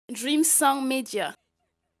Dream Song Media.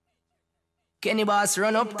 Kenny Boss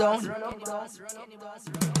run up down.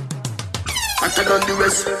 Hotter than the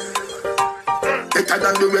rest. Better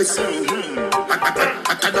than the rest.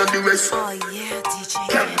 Hotter than the rest. Oh yeah, DJ.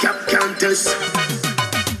 Can't test.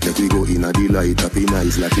 Let we go in a delight, happy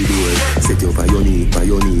nice like we do. Set your Pyonique,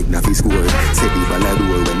 naffy score. Set the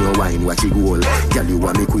ballador when you wine, watch it goal. Girl, you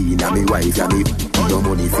want me queen, and me wife, and me. Your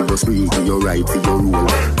money for your spree, for your right, for your rule.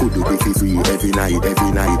 Could do be free every night.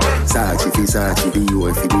 Sachi fi Sachi, be your,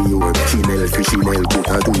 fi be your. Chanel fi Chanel, put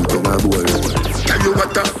a do to my boy. Tell you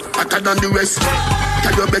what, hotter than the rest.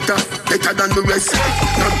 Tell you better than the rest.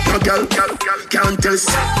 No girl, can't test.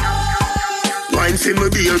 Wine for me,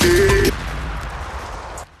 baby.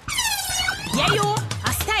 Yeah, you,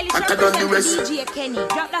 a stylish represent DJ Kenny.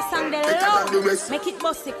 Drop that song there low, make it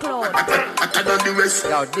bust the cloud. Hotter than the rest.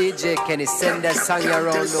 Yo, DJ Kenny, send that song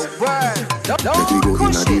around the world. Let we go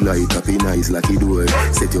in a delight, happy nice like he do.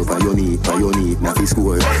 Set your Pyonique, naffy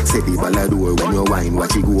score. Set the ballador when you wine,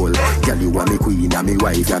 watch it goal. Girl, you want me queen, and me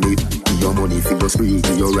wife, and me. Your money for your spree,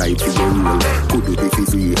 for your right, for your rule. Could do be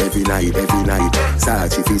free every night.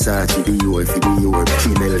 Sachi fi Sachi, be your, fi be your.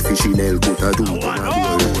 Chanel fi Chanel, put a do to my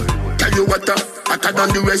boy. Tell you what, hotter than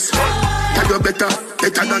the rest. Tell you better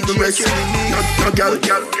than the rest. No girl,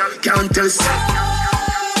 can't test.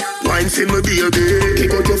 Wine for me, baby.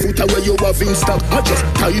 Kick out your foot away, you have in stop. I just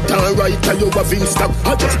tight and right, tell you have in stop.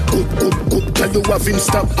 I just good, tell you have in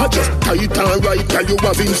stop. I just tight and right, tell you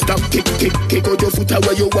have in stop. Kick out your foot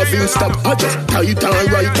away, you have in stop. I just tight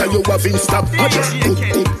and right, tell you have in stop. I just good,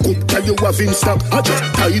 tell you have in stop. I just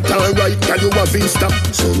tight and right, tell you have in stop.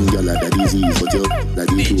 Some gyal a that easy, but you that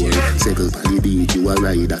the tour. Circle on the beat, you a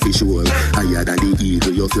ride, a fish sure. Higher than the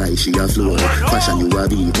eagle, you fly, she a floor. Fashion you a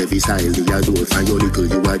beat, every style the adore. Find your little,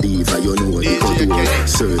 you a diva, you know the contour.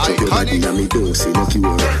 Search up your body and me don't see no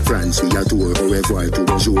cure. France we a tour, au revoir to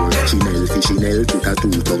bonjour. Chanel fi Chanel, put a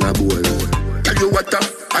two tongue a bowl. Tell you what,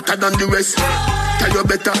 hotter than the rest. Tell you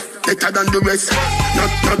better than the rest. No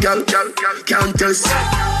girl, can't test.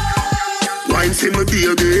 Wine for me,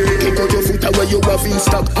 baby. Kick out your foot away, you have in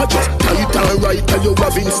stop. I just tight and right, tell you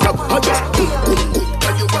have in stop. I just good,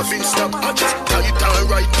 tell you have in stop. I just tight and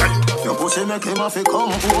right, tell you. Your pussy make him have to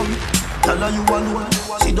come home. Tell her you alone.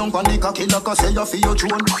 Sit down on the cocky like I say you feel your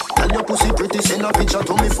throne. Tell your pussy pretty, send a picture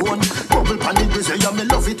to me phone. Bubble pan the grizzly, yeah, me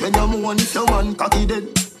love it when you moan. If your man cocky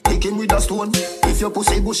dead, kick him with a stone. If your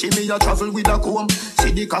pussy bushy, me a travel with a comb.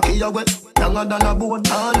 See the cocky you wet, younger than a bone.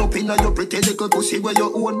 All up in your pretty little pussy where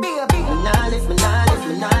you own. Me nah lift.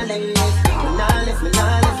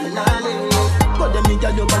 But them nigga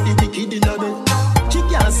your body wicked in a bed. She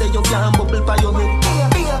can't say you can't bubble by your head.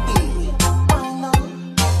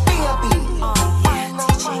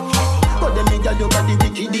 But them nigga your body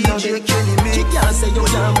wicked in a bed. She can't say you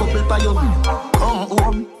can't bubble by your head. Come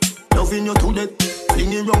home, loving you to death.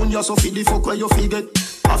 Fling around you so feed the fuck where you forget.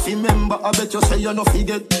 Half remember, I bet you say you no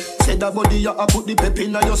forget. Say that body you a put the pep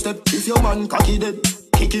in your step. If your man cocky dead,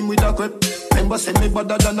 kick him with a crep. Remember send me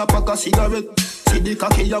better than a pack of cigarette. See the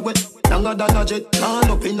cocky you wet, longer than a jet. Turn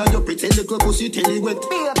up in your pretty little pussy till it wet.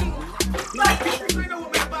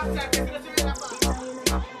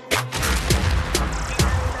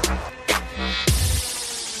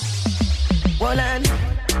 Hold on,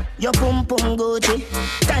 your pum Gucci,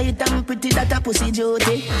 tight and pretty that a pussy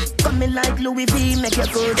Jody. Coming like Louis V, make your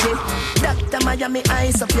Gucci. Dr. Miami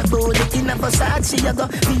eyes up your body. In a Versace you go,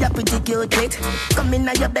 be a pretty cute it. Come in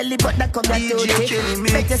your belly, but that come your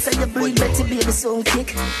tootie. Better say you breathe, better baby so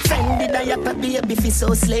kick. Fendi diaper, baby feel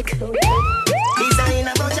so slick.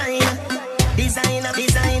 Designer vagina, designer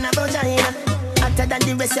vagina. Hotter than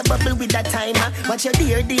the rest, you bubble with that timer. Watch your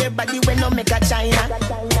dear body when no make a China.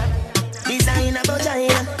 Designer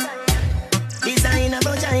vagina.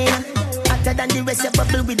 Hotter than the rest, you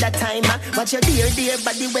bubble with that timer. Watch your dear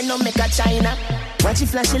body when no make a China. Watch you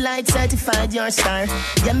flash your light, certified your star.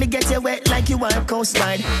 Yeah, me get you wet like you are Coast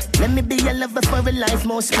Guard. Let me be your lover for a life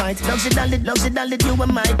most part. Love you darling, you are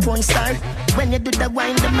my porn star. When you do the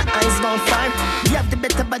wine, then my eyes go far. You have the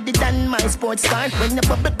better body than my sports car. When the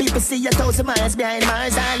bubble people see you 1,000 miles behind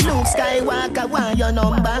Mars. I Luke Skywalker, want your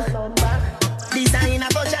number. Designer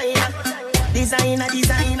vagina. Designer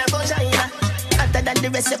vagina. Hotter than the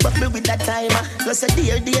rest, you bubble with that timer. Plus a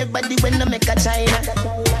dear body when no make a China.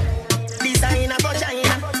 Designer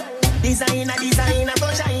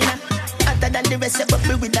vagina. Hotter than the rest, you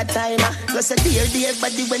bubble with that timer. Plus a dear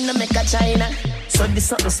body when I make a China. So this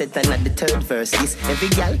something set and at the third verse is every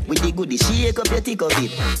girl with the goodie, shake up your tick of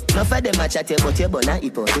it. Enough of them a chat about your bun and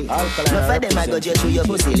hypocrite. Enough of them a go just through your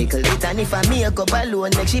pussy little bit. And if I make up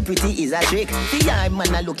alone, make she pretty is a trick. The yard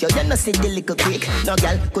man a look you, you no see the little quick. No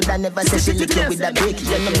girl could I never say she lick you with a brick.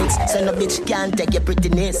 You no mix, so no bitch can't take your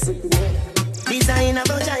prettiness. Designer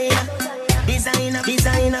vagina, designer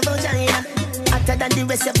vagina. Hotter than the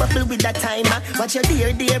rest, you bubble with that timer. Watch your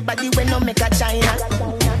dear body when no make a China.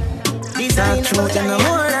 Designer vagina,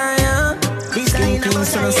 skin clean,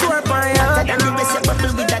 so no sore for ya. Hotter than the rest, you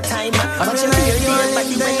bubble with that timer. Watch your dear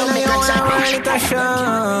body when no make a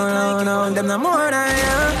China. No, them no more than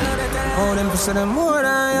ya. Oh, them pussy them more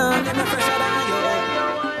than ya.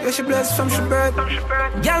 Yeah, she blessed from she birth.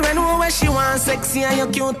 Girl, we know where she wants, sexy and you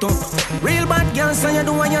cute too. Real bad girl, so you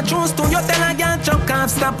do what you choose to. You tell a girl, chuck off,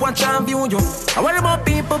 stop watch and view you. I worry about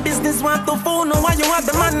people, business, want to fool. No, why you have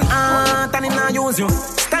the man heart and he not use you.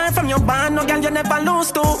 Start from your band, no girl, you never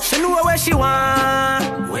lose to. She know where she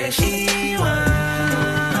want. Where she want.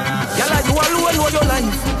 Girl, you alone know your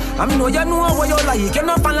life. I mean, know you know what you like. You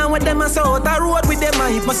not follow with them and so out the road with them,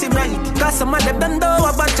 I must be right. Cause some of them don't know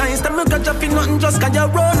about chance. Them look at you feel nothing just cause you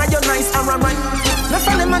run and you're nice and right. No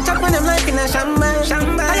follow them and chat when them like in a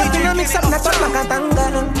champagne. I you can mix up that talk like a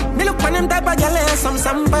tango. Me look when them type of girl and some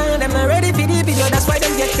champagne. Them not ready for the video, that's why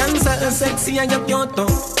them get cancer. Sexy and you cute too.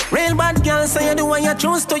 Real bad girl, so you do what you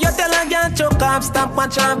choose to. You tell a girl choke up, stop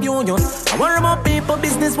watch and view you. I worry about people,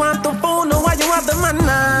 business want to phone. No why you have the man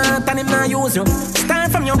not and him not use you.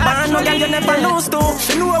 Start from your band, no girl you never lose to.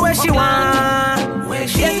 She know where she want. Where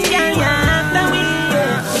she want.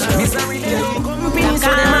 Misery, company,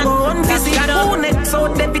 so them a go unfizzy. Who next so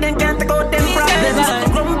them can't take out them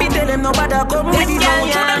problems. Grumpy tell them nobody come with you. Show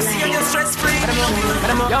them see you stress free.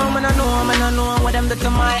 Yo, man I know what them do to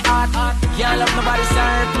my heart. Can't love nobody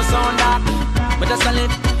serve my sound dark. But just a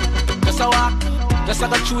live, just a walk. Just a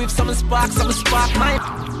go through if some spark my.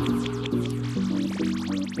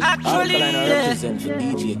 Actually, yeah,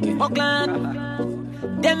 Oakland,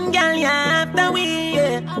 them gal you have the way,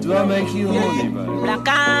 yeah. Do I make you holy, man? Black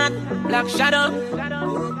cat, black shadow.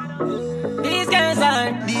 These guys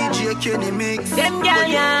are DJ Kenny Mix. Them gal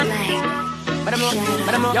yeah. But I'm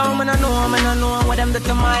yo, man I know what them do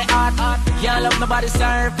to my heart. Can't love nobody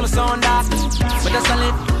serve my sound dark. But just a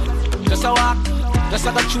live, just a walk. Just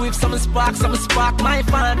I got through if some spark my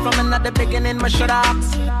fault from another beginning, my shut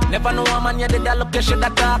ups. Never know a man you did that look, you should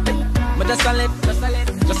have talked it. But just a live,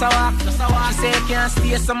 just a walk. She say you can't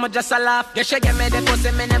stay, so much just a laugh. You should get me the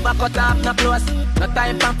pussy, me never cut off, no close. No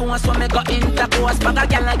time for phone, so me go intercourse. But a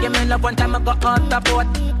girl give me love one time I go out the boat.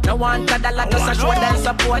 No one to the lot, just a show them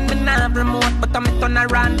support. Me not remote, but I'm turn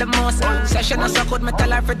around the most. Session is so good, me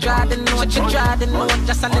tell her for draw the note. She draw the note,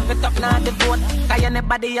 just a live it up, not the vote. Tie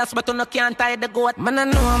anybody else, but you no can't tie the goat. Man, I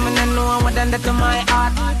know what done that to my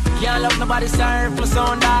heart. Can't love nobody serve my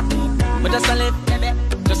sound dark. But just a live, baby,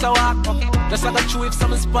 just a walk. Just a go through if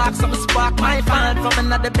some spark my fault from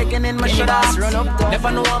another beginning, my shut up.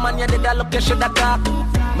 Never know a man you did that look, you should have talked.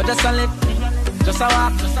 But just a live, just a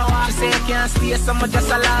walk. She say you can't stay, so much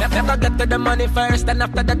just a laugh. Never get to the money first, and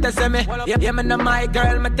after that they say me. Yeah, me know my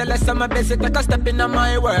girl, me tell her some busy. Take a step into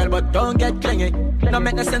my world, but don't get clingy. No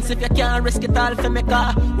make no sense if you can't risk it all for me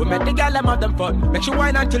car. We make the girl them have them fun. Make she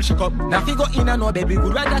whine until she come. Now if you go in and no baby,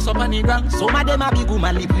 good right up on the ground. Some of them a big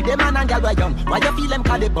woman, live with them man and girl were young. Why you feel them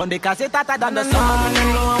call it bun? Because it's hotter than the sun. I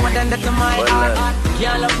know what them do to my heart.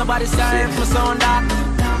 Can't love nobody serve my sound dark.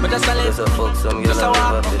 But just a live, just a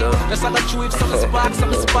walk. Just a go through if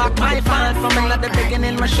some spark my fault from another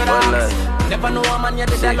beginning, my shut ups. Never know a man you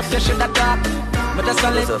did that look, you should have talked. But just a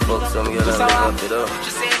live, just a walk. She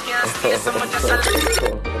say you can't stay, so much just a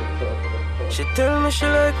live. She tell me she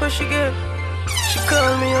like what she get. She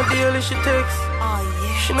call me a daily, she text.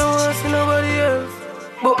 She no want to see nobody else,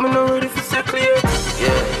 but me not ready for sex yet.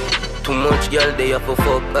 Yeah, too much girl they have to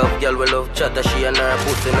fuck up. Girl we love chatter, she and her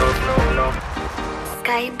pussy no.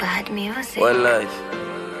 Sky bad music. One life,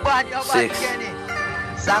 6.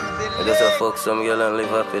 I just a fuck some girl and live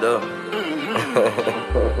happy though.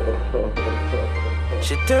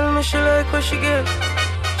 She tell me she like what she get.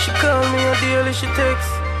 She call me a daily, she text.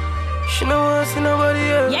 She no want to see nobody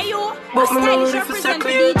else. Yeah, you. But me not ready for sex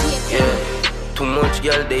yet. Yeah, too much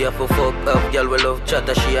girl they have to fuck up. Girl we love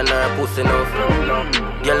chatter, she and her pussy no.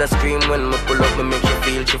 Girl a scream when me pull up, me make she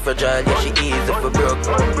feel she fragile. Yeah, she easy for broke.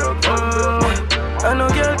 I know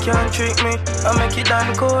girl can't trick me. I make it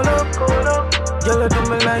down cold up. Girl, I do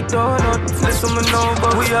me like donut. Listen me know,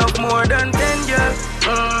 but we have more than 10 girl.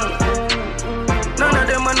 None of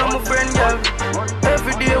them are not my friend, girl.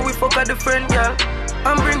 Every day we fuck a different girl.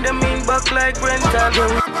 and bring them in back like rental.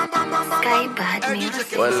 Sky bad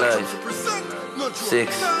music. One life,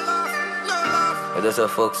 6. I just a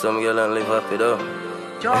fuck some girl and live happy though.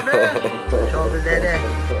 Jovi dead.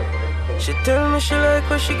 She tell me she like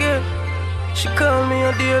what she get. She call me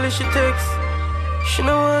a daily, she text. She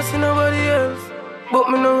no want see nobody else, but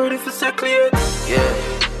me not ready for sex yet.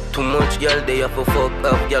 Yeah, too much girl they have to fuck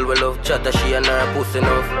up. Girl we love chatter, she and her pussy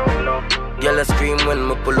enough. Girl I scream when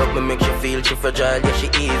me pull up, me make she feel she fragile. Yeah, she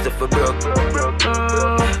easy for broke.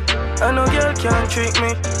 I know girl can't trick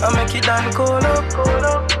me, I make it done call up.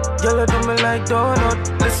 Girl I do me like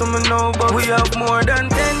donut. Listen me now, but we have more than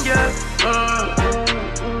 10 girl.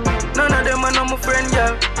 None of them are not my friend,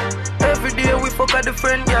 girl. Every day we fuck a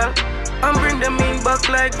different girl and bring them in back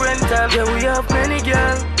like rental. Yeah, we have many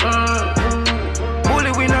girl.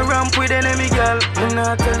 Bully we no ramp with enemy girl. Me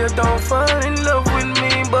not tell you don't fall in love with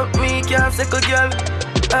me, but me can't second girl.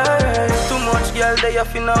 Too much girl, they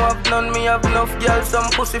have now have none. Me have enough girl, some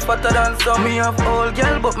pussy fatter than some. Me have old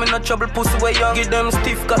girl, but me not trouble pussy way young. Give them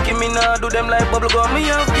stiff cocky, me nah do them like bubble gum. Me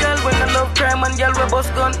have girl when I love crime and girl we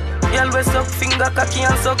bust gun. Girl we suck finger, cocky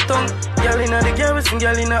and suck tongue. Girl inna the garrison,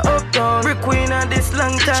 girl inna uptown. Brick queen at this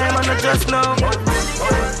long time and I just know.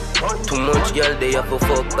 Too much girl they have to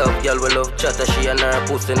fuck up. Girl we love chatter, she and her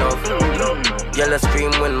pussy enough. Girl I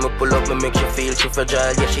scream when me pull up, me make she feel she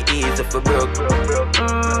fragile. Yeah, she easy for broke.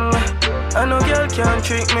 I know girl can't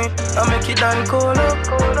trick me, I make it done call up.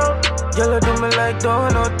 Girl I do me like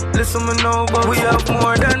donut. Listen me now, but we have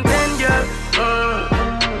more than 10 girl.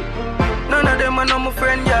 None of them are not my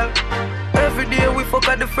friend, girl. Every day we fuck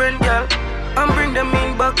a different girl and bring them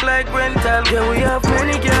in back like rental. Yeah, we have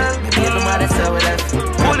many girl.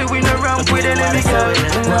 Bully we no ramp with enemy girl.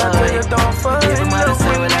 Not tell you don't fall in love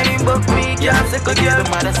with me, but me can't take a girl.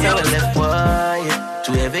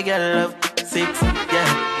 To every girl love 6,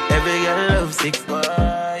 yeah. Every girl love 6, boy.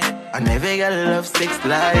 And every girl love 6.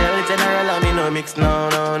 Loyal general, I mean no mix, no.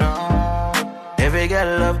 Every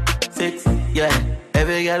girl love 6, yeah.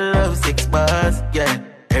 Every girl love 6 bars, yeah.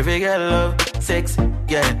 Every girl love 6,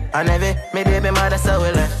 yeah. And every me baby mother so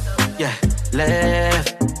left, yeah,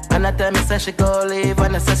 left. And I tell me say she go leave,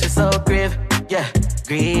 and I say she so grave, yeah,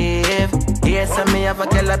 grieve. Yes, I me have a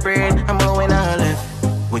girl a brain, I'm going all left.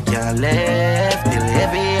 We can't left till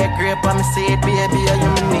every year grip on me seat, baby,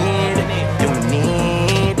 you me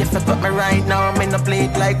need. If I put me right now, I'm in a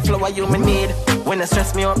plate like flour, you me need. When I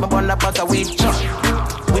stress me out, my bun up out a weed chop.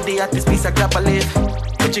 With the hottest piece I grab a leaf.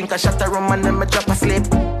 We drink a shot of rum and then me drop a sleep.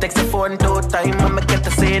 Takes the phone 2 times and me get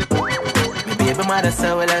the scene. My baby mother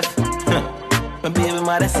so we left. My baby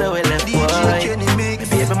mother so we left, boy. My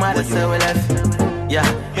baby mother so we left. Yeah,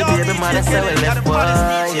 my baby mother so we left, boy.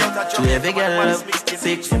 To every girl love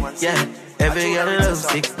 6, yeah. Every girl love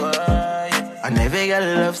 6, boy. And every girl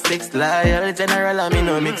love 6. Loyal general, I mean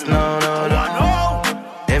no mix, no.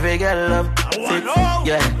 Every girl love 6,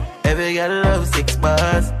 yeah. Every girl love 6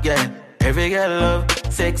 bars, yeah. Every girl love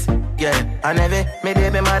 6, yeah. And every me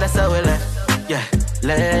baby mother so we left, yeah,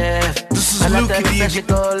 left. And I tell her she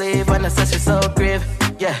go leave, and I say she so grave,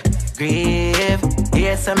 yeah, grieve.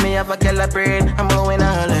 Yes, I me have a girl a brain, I'm going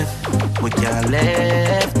all left. We can't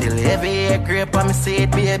left till every year grip on me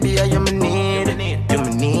seat, baby, you me need.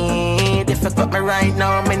 If I cut me right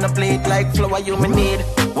now, I'm in a plate like flour, you me need.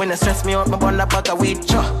 When I stress me out, my bun up out a weed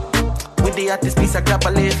chop. With the hottest piece I grab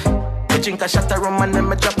a leaf. We drink a shot of rum and then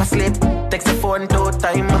me drop a sleep. Takes the phone 2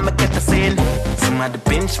 times and me get the scene. Somebody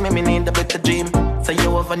pinch me need a better dream. So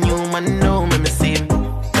you have a new man, know me seem.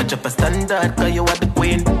 I drop a standard, cause you are the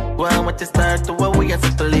queen. Well, what you start to what we are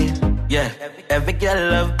settling. Yeah, every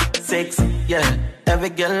girl love 6, yeah. Every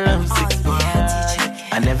girl love 6,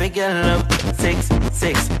 and every girl love 6.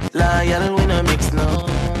 Loyal, we no mix, no.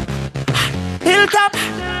 Hilltop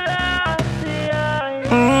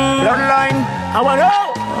Bloodline, I wanna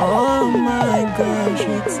know. Oh my gosh,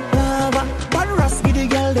 it's lava. One rust give the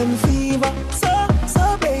girl them fever.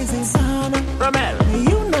 So basic, Sana. Romel,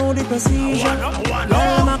 you know the procedure.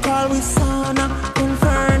 Girl, my call with Sana.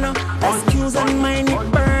 Inferno, excuse and mind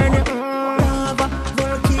it burn it. Lava,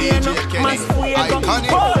 volcano, must fuego.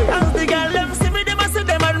 Boy, as the girl them see me, they must see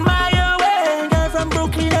them admire. Way, girl from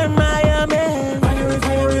Brooklyn and Miami.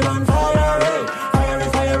 Fiery man, fire.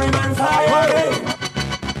 Fiery man, fire.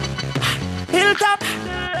 Hilltop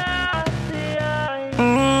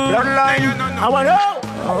Bloodline, I wanna know.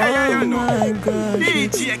 Oh my God,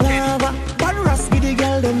 lava. One rust give the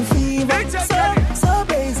girl them fever. So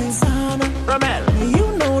basic, Sana. Romel, you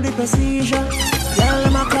know the procedure. Girl,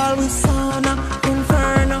 them a call with Sana.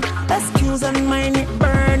 Inferno, excuse and mind it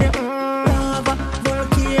burn it. Lava,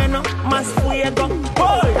 volcano, mass fuego.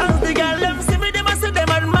 Boy, as the girl them see me, they must see them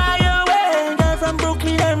admire. Way, girl from Brooklyn.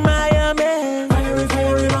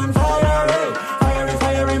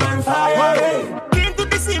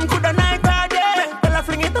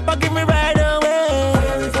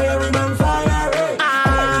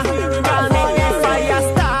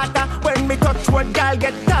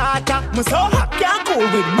 Me so hot, can't cool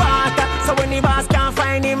with water. So when the boss can't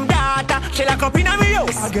find him data, she lock up in a me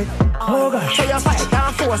house. Oh gosh, so you fight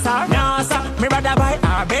can't force her. No sir, me rather buy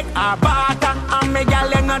her beg her barter. And me gal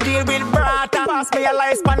them no deal with brata. Pass me a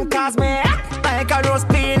lifespan cause me act like a roast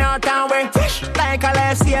peanut and we fish like a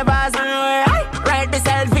lifesavers and we right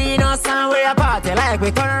beside Venus and we a party like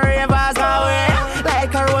we turn ravers and we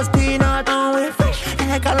like a roast peanut and we fish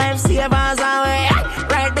like a lifesavers and we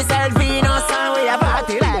right beside Venus and we a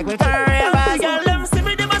party like we turn ravers. Girl them see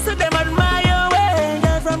me, them a say them admire me.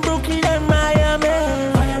 Girl from Brooklyn them Miami.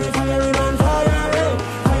 Fiery man,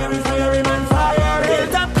 fiery man, fiery.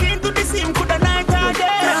 Built up clean to the seam, coulda night or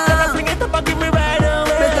day. Never bring it up and give me right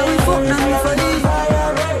away. Better we fuck now we funny.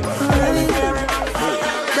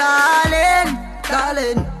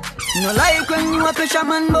 Darling, no like when you a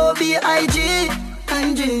fisherman, but be IG.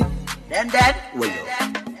 Then, well,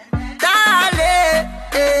 darling,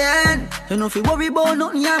 you know if you worry about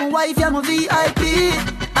nothing, you're my wife, you're my VIP.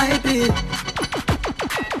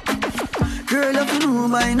 Girl, if you know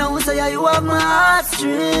by now, say you have my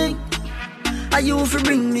heartstring. And you fi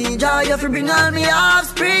bring me joy, you fi bring all me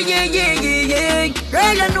offspring, yeah.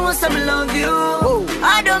 Girl, you know some love you.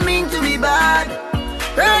 I don't mean to be bad.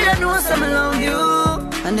 Girl, you know some love you.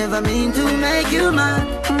 I never mean to make you mad.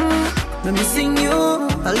 Let me sing you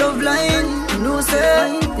a love line. You know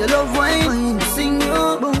say you love wine. Sing you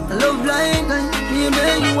a love line.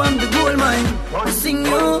 Baby, you want the gold mine. Sing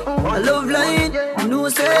you a love line. You know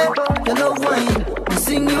say you love wine.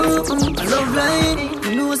 Sing you a love line.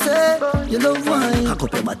 You know say you love wine. Cock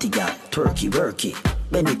up your body, girl, turkey worky.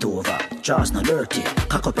 Bend it over, jaws not dirty.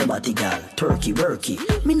 Cock up your body, girl, turkey worky.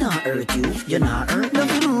 Me not hurt you, you not hurt me.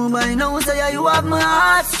 Don't you know by now say you have my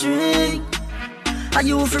heartstring. And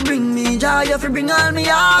you fi bring me joy, you fi bring all me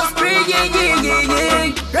offspring, yeah.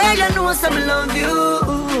 Girl, you know some love you.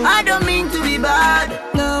 I don't mean to be bad.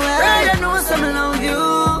 Girl, you know some love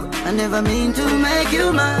you. I never mean to make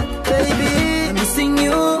you mad, baby. Let me sing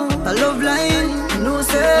you a love line. You know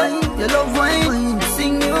say you love wine.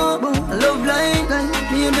 Sing you a love line.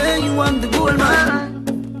 Baby, you want the gold man.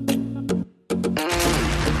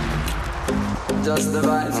 Just the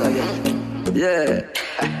vibes again. Yeah.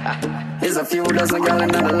 There's a few dozen gal in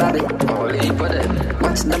the lobby.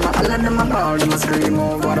 Watch them, I let them ball, them scream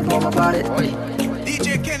over the my body.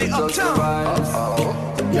 DJ Kenny uptown.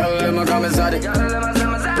 Y'all let me come inside it.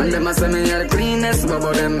 And them a say me the cleanest,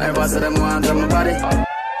 but them ever say them want on my body.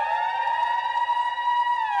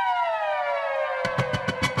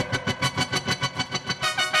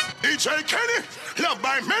 DJ Kenny, loved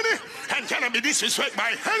by many, and cannot be disrespected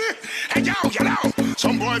by any. And yo,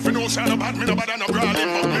 some boy if you know say about me, no bother no brawling,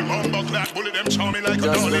 but me mumbo clad bully them show me like a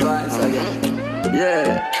dolly.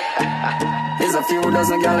 Yeah. There's a few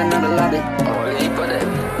dozen gal in the lobby.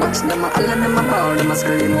 Watch them, I let them ball, them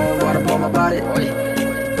scream over the my body.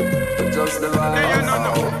 Just the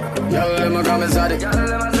vibe. Y'all let me come inside it.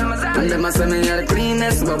 And them a say me the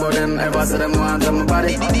cleanest, but them ever say them want on my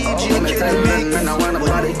body. Me tell them and I want a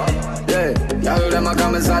body. Yeah, y'all them a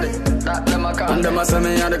come inside it. And them a say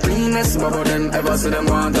me the cleanest, but them ever say them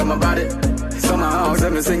want on my body. Somehow say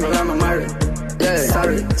me single and I'm married. Yeah,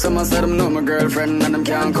 sorry, some say them know my girlfriend and them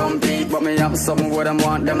can't compete. But me have something where them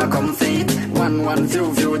want them to come feed. One,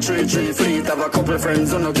 few, three, fleet. Have a couple of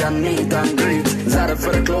friends who no can meet and greet. Zaddy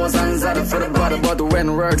for the clothes and Zaddy for the body. But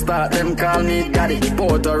when work start, them call me daddy.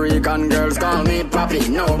 Puerto Rican girls call me papi.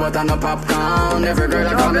 No, but I'm no Popcaan. Every girl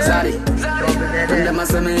I call me Zaddy. And them a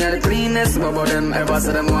say me the cleanest, but them ever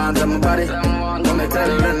say them want on my body. But me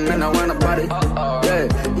tell them me no want a body. Yeah,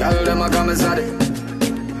 y'all them a call me Zaddy.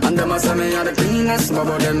 And them a say me the cleanest,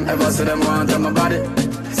 but them ever say them want on my body.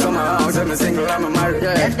 Somehow say me single and I'm married,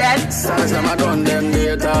 yeah. Songs them a done them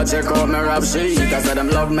data, check out my rap sheet. I say them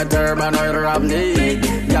love me turban or rap knee.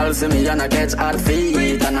 Y'all see me and I catch hot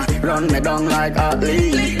feet. And I run me down like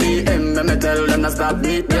athlete. BM me tell them to stop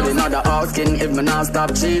beat. Get another asking if me not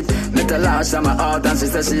stop cheat. Me tell her she my out and she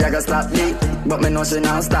say she a go stop beat. But me know she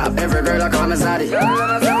not stop, every girl I call me Zaddy.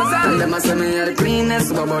 And them a say me the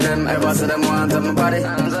cleanest, but them ever say them want on my body.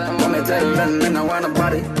 But me tell them me no want a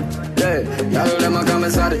body. Yeah, y'all them a come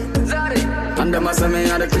inside it. And them a say me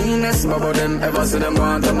the cleanest, but them ever say them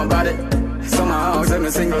want on my body. Somehow say me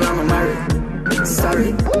single and I'm married.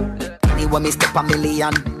 Sorry. When me step a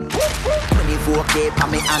million, 24K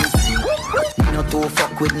on me hand. Me no too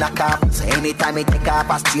fuck with knock off. So anytime me take off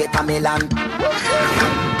a straight a Milan.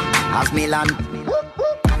 As Milan,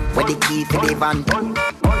 where the key for the van.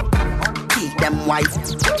 Keep them white,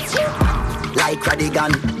 like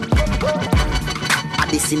Radigan. At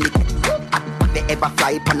the syndicate, they ever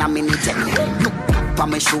fly pan a mini jet. Look for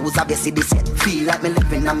my shoes, I see this yet. Feel like me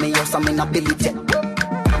living on me house, I'm in a Billy jet.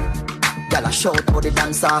 Gyal a shout out the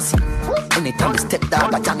dance saucy. Anytime I step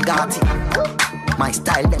down, I John Gotti. My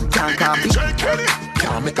style them can't copy.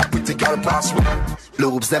 Can't make a pretty girl pass me.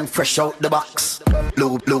 Lobes them fresh out the box.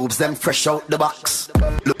 Lobes them fresh out the box.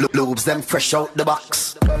 Lobes them fresh out the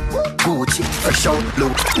box. Gucci fresh out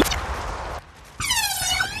lobes.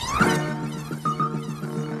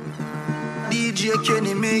 DJ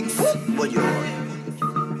Kenny mix. What you?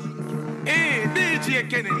 Hey, DJ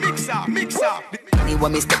Kenny mix up, mix up.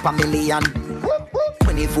 When me step a million,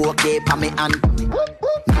 24 day pa me hand.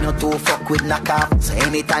 Me no too fuck with knockoff, so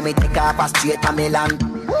anytime me take off a straight a me land.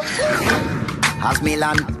 As me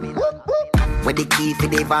land, with the key for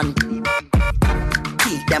the van.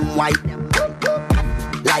 Keep them white,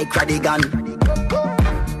 like Radigan.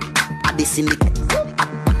 At the syndicate,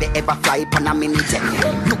 they ever fly pan a minute.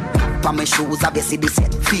 Look for my shoes, I see the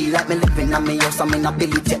set. Feel like me living on me house, I'm in a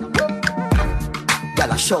Billy jet.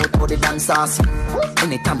 Gyal a shout out the dance saucy.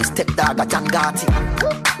 Anytime I step dog a John Gotti.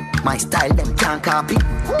 My style them can't copy.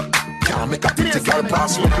 Can't make a pretty girl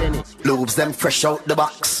pass me. Lobes them fresh out the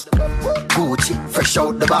box. Gucci fresh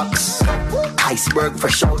out the box. Iceberg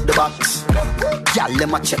fresh out the box. Gyal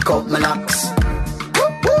them a check out my locks.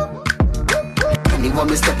 Anyone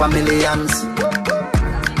me step a millions.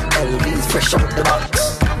 LVs fresh out the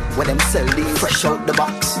box. When them sell these fresh out the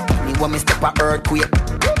box. Anyone me step a earthquake.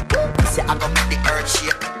 Say I got the earth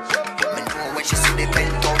shake. Me know when she see the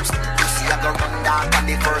penthouse. You see I go run down on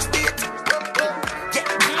the first date.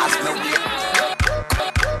 Yeah, as me wait.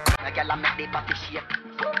 A girl a make the body shake.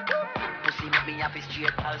 Pussy make me have it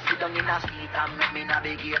straight. I'll sit down in a seat and make me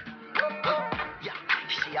navigate. Yeah,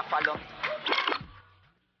 she a follow.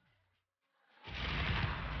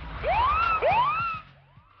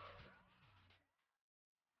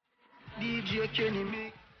 DJ Kenny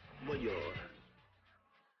mix. What you?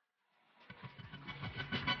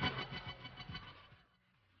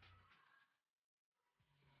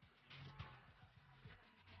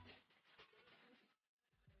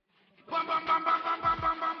 Bam bam bam bam bam bam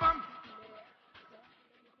bam bam bam.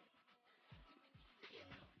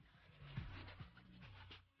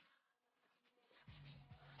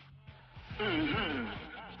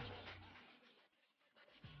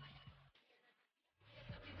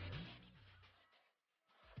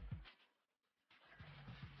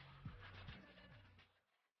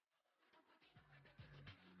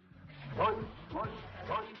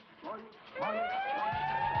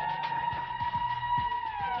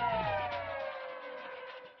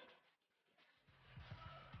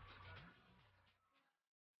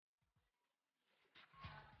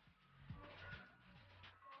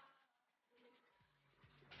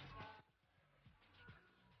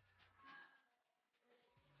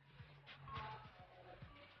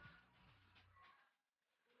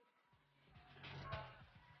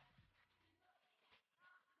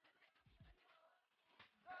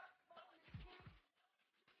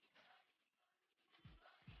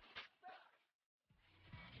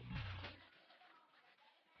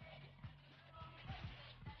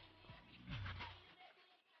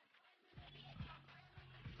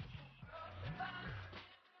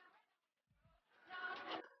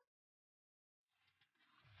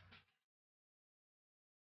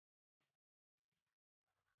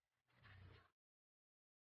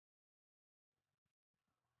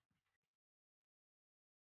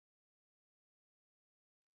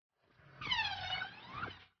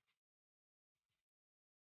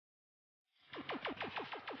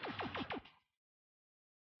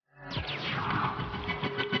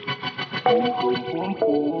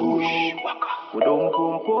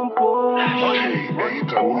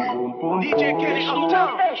 DJ Kenny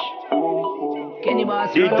uptown. Kenny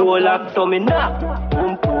boss. The door locked so me knock.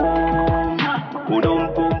 Boom boom.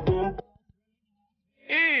 Boom boom.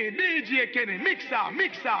 Hey, DJ Kenny, mix up.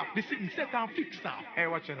 The sitting set and fix up. Hey,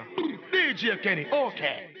 watch it now. DJ Kenny,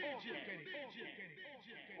 okay.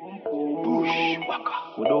 Push, Wakka.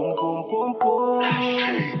 Boom.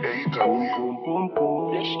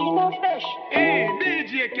 Hey,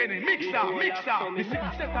 DJ Kenny, mix up. The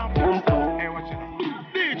sitting set and fix up. Hey, watch it now.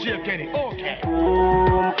 DJ Kenny, okay.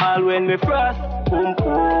 All when me frost. Boom.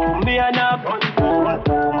 Me a knock.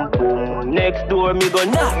 Boom. Next door me go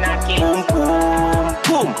knock.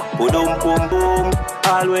 Boom.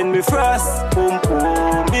 All when me frost. Boom.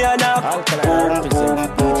 Me a knock.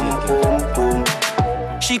 Boom.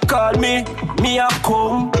 She called me a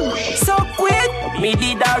come. So quick, me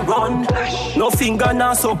did a run. No finger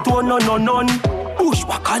now, so toe, none. Push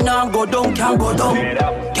back and now go down, can't go down.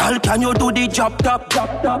 Girl, can you do the job top?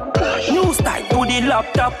 New style, do the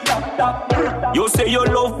laptop. You say you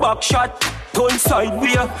love back shot. Turn side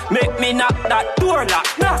way, make me knock that door lock.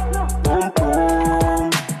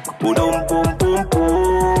 Boom. boom, boom, boom,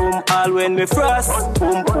 boom. All when me frost,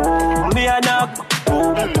 boom, boom. Me a knock,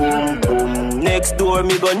 boom, boom, boom. Next door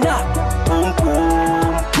me go knock, boom,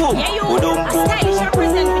 boom, boom. Boom, boom, boom,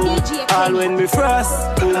 boom. All when me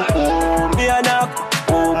frost, boom, boom. Me a knock,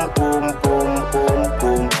 boom, boom, boom, boom,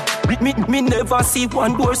 boom. Me never see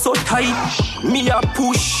one door so tight. Me a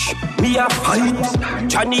push, me a fight.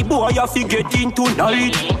 Johnny boy, you fi get in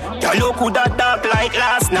tonight. Girl, you coulda dark like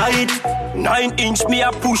last night. 9-inch me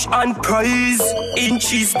a push and prize.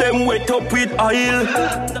 Inches them wet up with oil.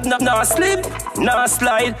 Nah slip, nah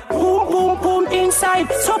slide. Boom, boom, boom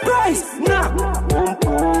inside. Surprise, nah. Boom,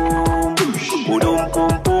 boom, boom,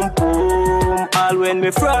 boom, boom, boom. All when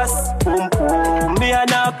me frost, boom, boom. Me a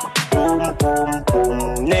knock, boom, boom,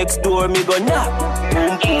 boom. Next door me go knock,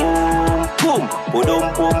 boom, boom,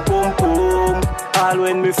 boom, boom, boom, boom. All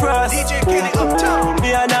when me frost, boom, boom.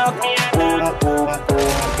 Me a knock, boom, boom,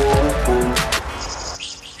 boom, boom, boom.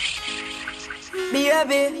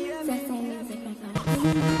 Baby,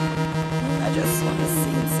 I just wanna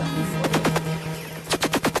sing something for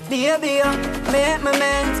you. Baby, make me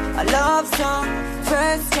meant a love song.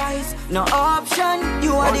 First choice, no option.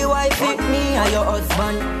 You are the wife with me or your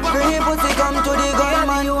husband. Pretty pussy come to the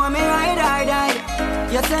gunman. You want me ride or die.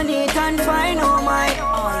 Yes, I need and fine, oh my.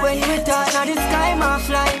 When we talk, now the sky my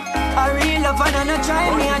fly. I real love and I try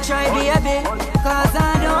me, I try baby. Cause I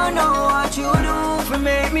don't know what you do for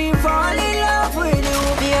make me fall in love with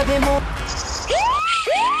you, baby.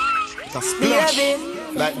 It's a splash,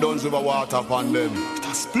 baby. Like dons with a water upon them. It's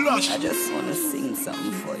a splash. I just wanna sing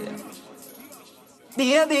something for you.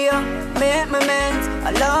 Baby, make me meant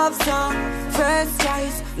a love song. First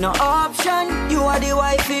choice, no option. You are the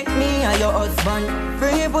wife with me or your husband.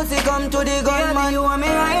 Pretty pussy come to the gunman. You want me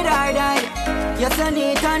ride or die. Yes, I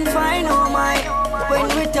need and fine, oh my. When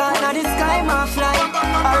we talk, now the sky my fly.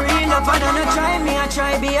 I real love and I try me, I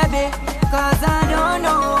try baby. Cause I don't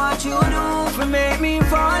know what you do for make me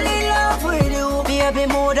fall in love with you. Baby,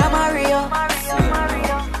 Moda Maria.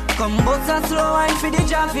 Come bust a slow wine for the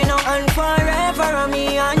Jahvillani and forever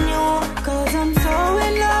me and you. Cause I'm so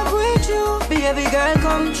in love with you. Baby girl,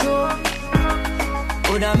 come true.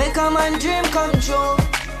 Woulda make a man dream come true.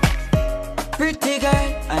 Pretty girl,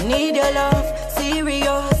 I need your love.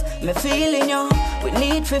 Serious, me feeling you. We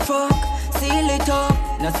need for fuck, seal it up.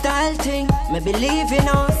 No style thing, me believe in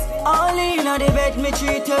us. Only in the bed, me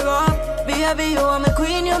treat you up. Baby, you are my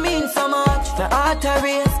queen, you mean so much. My heart a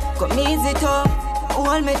race, come ease it up.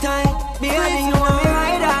 Hold me tight, baby, you want me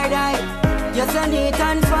ride or die. Yes, I need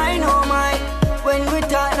and fine, oh my. When we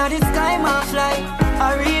talk, now the sky my fly.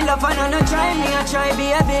 I real love and I try me, I try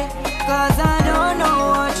baby. Cause I don't know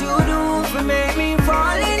what you do for make me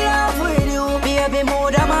fall in love with you. Baby,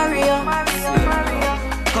 Moda Maria.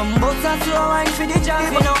 Come bust a slow wine for the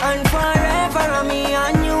Jahvillani and forever me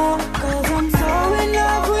and you. Cause I'm so in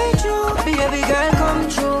love with you. Baby girl, come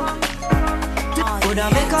true. Woulda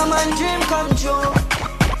make a man dream come true.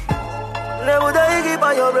 Never die, keep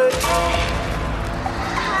on your breath.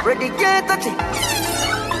 Ready, get touch it.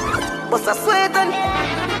 Bust a sweat on it.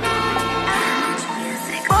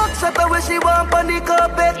 Box up where she want on the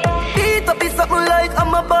carpet. Beat up is something like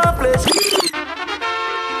I'm a bar flesh.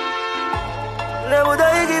 Never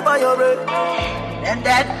die, keep on your breath. And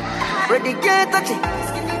that. Ready, get touch it.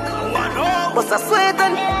 Bust a sweat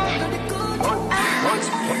on it.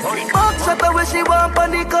 Box up where she want on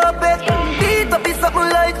the carpet. Beat up is something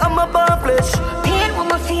like I'm a bar flesh. Pain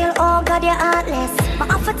when I feel, oh God, you're heartless. My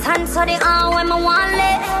offer tan so they are when I want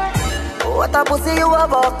it. What a pussy you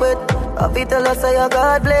have up with. I feel tell us say you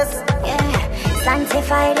God bless. Yeah,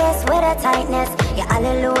 sanctify this with a tightness. Your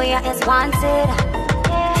hallelujah is wanted.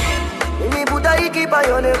 Me put a keep on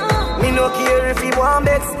your name. Me no care if you want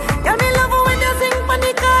vex. Yeah, me love when you sing for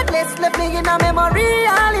the cardless. Left me in a memory,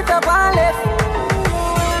 all if you want left.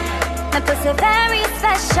 My pussy very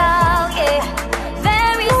special, yeah.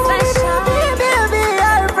 Very special. Baby,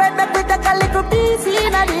 Alfred, make me take a little piece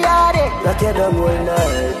in the yard. Lock you down all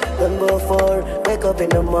night, don't go for. Wake up in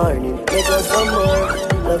the morning, make us some more.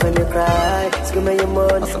 Love when you cry, scream when you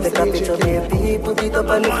moan. Take a picture of me, put it up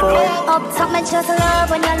on the phone. Up top, me just love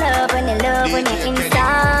when you love, when you love, when you're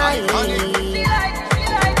inside.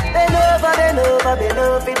 Bend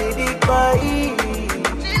over for the big boy.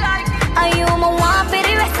 Are you my one for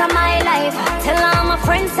the rest of my life? Tell all my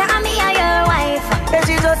friends that I'm your wife. And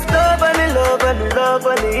she just love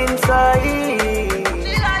on the inside.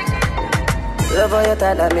 Love how you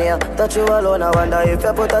tell me, touch you alone. I wonder if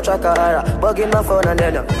you put a tracker or a bug in my phone and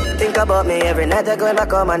then you think about me every night. I go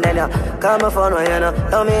back home and then you call my phone when you know,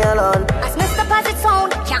 love me alone. As Mr. Deposit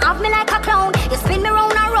sound, can't have me like a clown. You spin me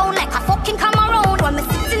round and round like a fucking come around when me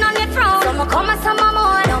sitting on your throne. Some come and some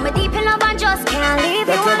more, now me can't leave you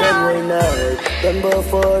That's what them alone. way night. Them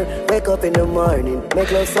before, wake up in the morning,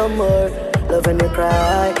 make love some more. Love when you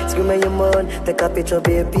cry, scream when you moan. Take a picture,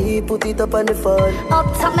 baby, put it up on the phone. Up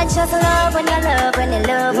top, me just love when you love, when you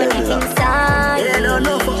love, when you inside. Yeah, no,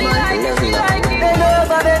 no, fuck man. Bend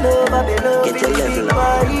over, get your level up.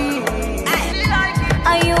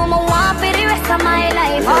 Are you my one for the rest of my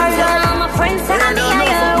life? All my friends say I'm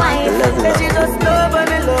your wife. She just love when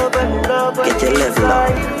me love, get your level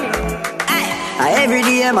up. Every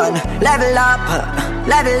day, man, level up.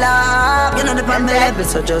 Level up, you know the problem level,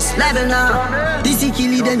 so just level now. This is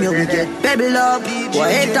killing them, you will get pebble up. Boy,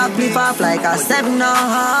 head top me off like a 7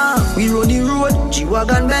 now. We run the road,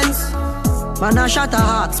 G-Wagon Benz. Man, I shot a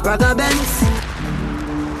heart, Spragga Benz.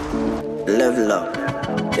 Level up.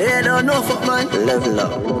 Yeah, no fuck, man. Level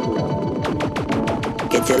up.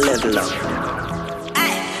 Get your level up.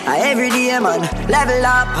 Every day, man, level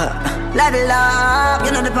up. Level up,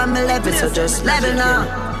 you know the problem level, so just level now.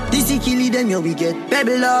 This is killing them, yo, we get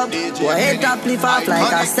pebble up. Boy, head top lift off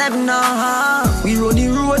like a 7 now. We run the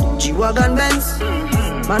road, G-Wagon Benz.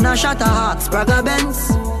 Man, I shot a heart, Spragga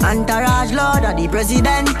Benz. Entourage Lord of the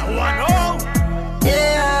President.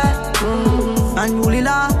 Yeah, and Holy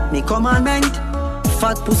Law, me commandment.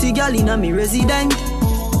 Fat pussy girl in a me resident.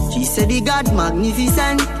 She said the God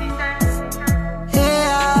magnificent.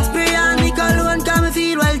 Yeah, spray on me cologne, can me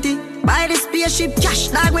feel wealthy. Buy the spaceship cash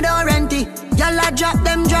like we don't rent it. Y'all a drop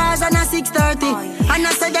them drawers on a 6:30. And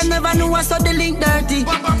I said them never knew I saw the link dirty.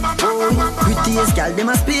 Prettiest girl, them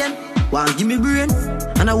a Spain. Want give me brain.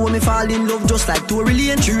 And I want me fall in love just like Tory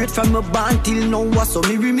Lane. Straight from my band till now what's so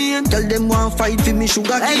me remain. Tell them want fight for me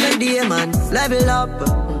sugar cane. Every day man, level up.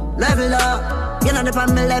 Level up. You know the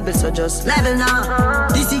pan me level, so just level now.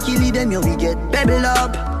 This is killing them, yo, we get pebble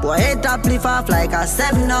up. Boy, head top lift off like a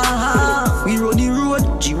 7 now. We run the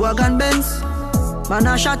road, G-Wagon Benz. Man,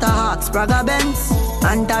 I shot a heart, Spragga Benz.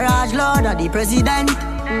 Entourage Lord of the President.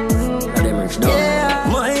 Yeah,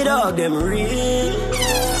 my dog, them real.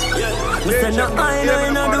 Me say no I know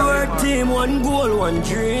in the work team. One goal, one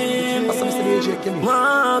dream.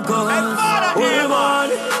 Marcus, we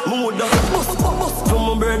want Muda, bust from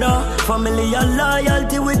my brother. Family and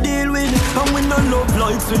loyalty we deal with. And we no love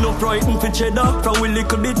lights, we no frightened for cheddar. From we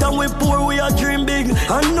little bit and we poor, we a dream big.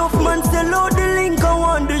 Enough man sell out the link and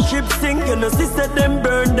want the ship sink. You know sister them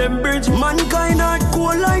burn them bridge. Mankind hard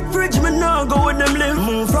cool like fridge. Me now go with them live.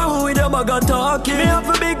 Move from with a bag of talking. Me have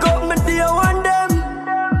to big up me dear one them.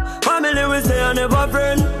 Family we say I never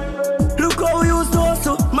friend. Look how you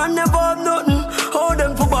so man never have nothing. How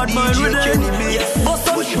them for bad mind with them. But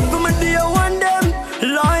some for me dear one them.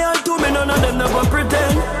 Loyal to me, none of them never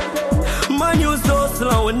pretend. Man you so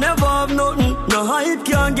slow, we never have nothing. No height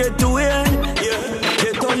can't get to end.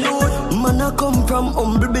 Get on load. Man I come from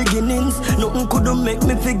humble beginnings. Nothing couldn't make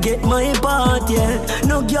me forget my part, yeah.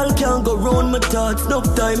 No girl can go round my thoughts. No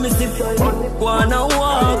time me sit wanna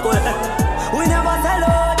walk well. We never sell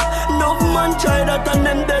out. No man try that and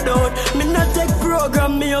them dead out. Me not take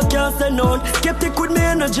program, me you can't send out. Skeptic with me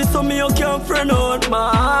energy so me you can't friend out.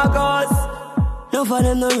 Marcus, no for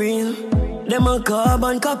them no real. Them a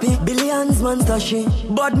carbon copy, billions man stashy.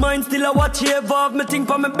 Bad mind still a watch you evolve. Me think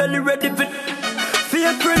for me belly ready for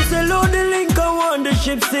fake friends sell out the link and want the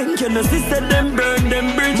ship sink. You know sister them burn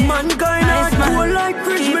them bridge. Mankind nice man. Cool like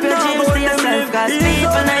fridge. Keep your dreams to yourself cause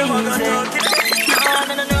people not easy.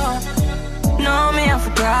 No, me have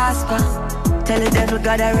to prosper. Tell the devil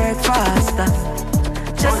gotta work faster.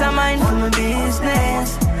 Just a mind for my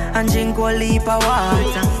business and drink a leap of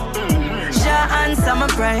water. Sure answer my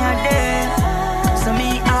prayer there. So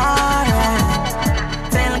me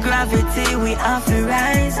alright. Tell gravity we have to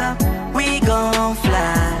rise up. We gon'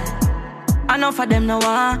 fly. Enough of them no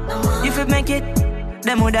one. If you make it,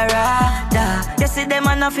 them woulda rather. You see them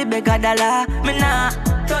and if you beg a dollar. Me nah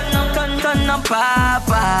turn up,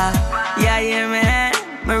 papa. Yeah, man.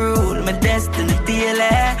 Me rule, my destiny daily.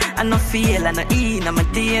 I no feel, I no eat, I'm a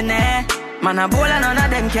DNA. Man a bowl and none of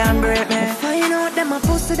them can break me. Find out them a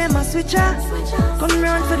pussy, them a switcher. Come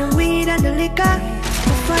round for the weed and the liquor.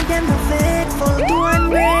 For them no faithful, too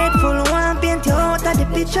ungrateful. One paint you out of the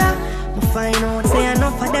picture. Me find out say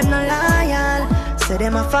enough of them no loyal. Say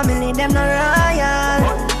them a family, them no royal.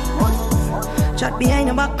 Chat behind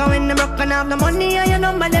your back and when them broken off the money and your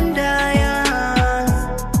number them dial.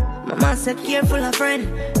 Mama said careful of friend.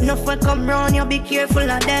 Enough will come round, you be careful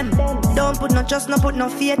of them. Don't put no trust, no put no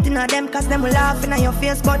faith in them. Cause them will laugh in your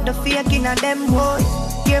face but the fake in them boy.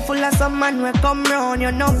 careful of some man will come round you.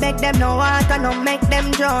 No beg them no water, no make them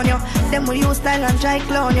drown you. Them will use style and try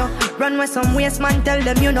clown you. Run with some waste man, tell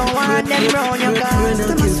them you know want them round you. Cause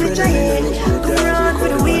them a switch ahead. Come round for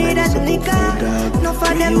the weed and the liquor. No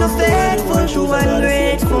for them no faithful, too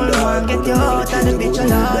ungrateful. Want get you out of the picture,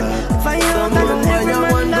 Lord. Fire out of every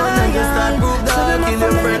man liar. So them a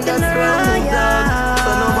follow them to riot.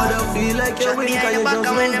 So nobody feel like you win, cause you just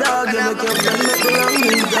lose dog. You make your friend make the wrong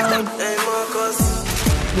move, dog. Hey Marcus,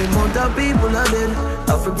 the amount of people are dead,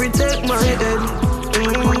 I have to protect my head.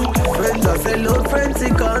 Friends I sell out, friends he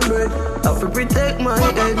can't break, I have to protect my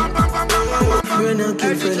head. Friend I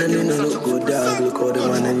kill friend and they no look good, dog. Look how the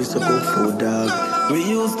man I used to cook food, dog. We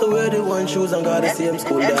used to wear the one shoes and got the same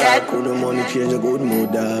school, dog. Could the money change a good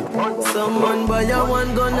mood, dog. Someone buy a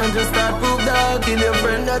one gun and just start proof, dog. Kill your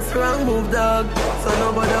friend, that's wrong move, dog. So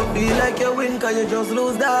nobody feel like you win, cause you just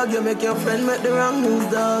lose, dog. You make your friend make the wrong moves,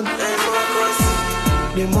 dog. Hey Marcus,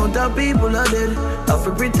 the amount of people are dead, I have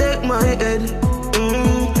to protect my head.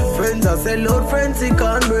 Friends I sell out, friends he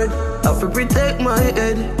can't break, I have to protect my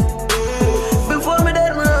head. Before me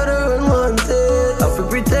dead, my other unwanted, I have to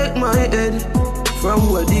protect my head.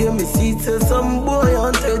 From where they me see to some boy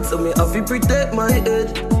haunted, so me have to protect my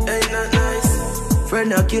head. Ain't that nice?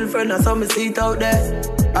 Friend I kill friend, I saw me see it out there.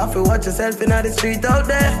 I have to watch yourself in the street out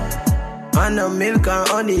there. And the milk and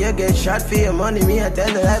honey, you get shot for your money. Me, I tell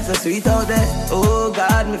the life so sweet out there. Oh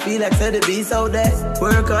God, me feel like said the beast out there.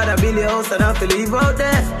 Work hard, I build your house and I have to leave out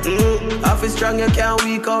there. I feel strong, you can't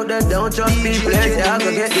weak out there. Don't trust people, I go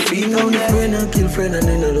get the beat out there. Friend and kill friend and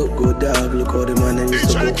then I look good, dog. Look how the man and used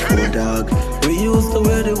to look for, dog. We used to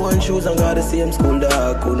wear the one shoes and got the same school,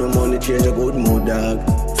 dog. Could no money change a good mood, dog.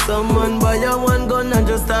 Someone buy a one gun and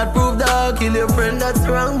just start proof, dog. Kill your friend, that's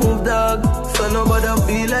wrong move, dog. So nobody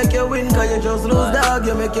feel like you win, cause you just lose, dog.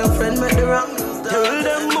 You make your friend make the wrong moves, dog. Tell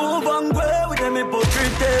them move and go with them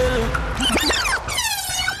hypocrite.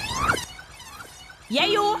 Yeah,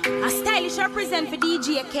 you, a stylish represent for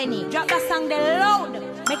DJ Kenny. Drop that song there loud,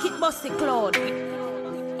 make it bust the cloud.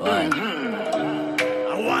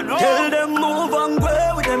 Tell them move and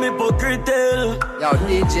go with them hypocrite. Yo,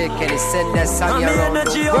 DJ Kenny, send that song around the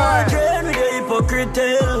world. With the hypocrite.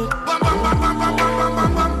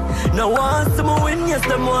 Now want some win, yes,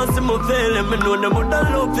 them want some fail. And me know them would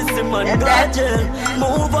love to see man got jail.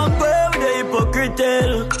 Move and go with the hypocrite.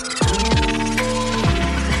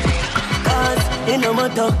 Cause it no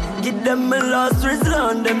matter, give them my last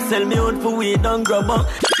resort. Them sell me out for weed and grabber.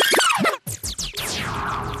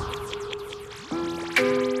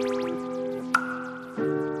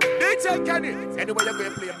 DJ Kenny, anyway you're going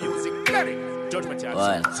to play music, Kenny. Judgment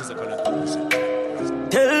Yard,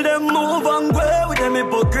 tell them move and go with them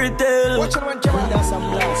hypocrite. Watch it when Kevin does some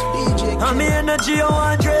blast. DJ I'm the energy I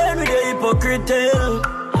want drain with the hypocrite.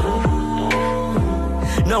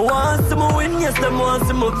 Now want some win, yes, them want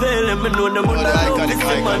some fail. And me know them would love to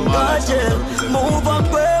see man got jail. Move and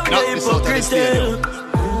go with the hypocrite.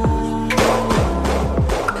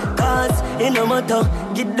 Cause it no matter,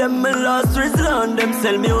 give them my last resort. Them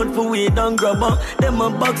sell me out for weed and grabber. Them a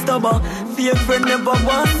backstabber. Fear friend never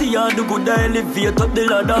want see all the good I elevate up the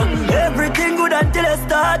ladder. Everything good until I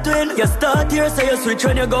start win. You start here, so you switch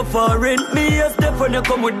when you go foreign. Me a step when you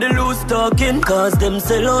come with the loose talking. Cause them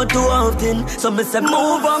sell out too often. So me say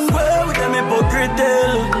move and go with them hypocrite.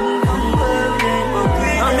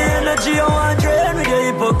 And the energy I want drain with the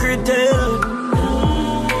hypocrite.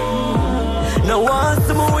 Now want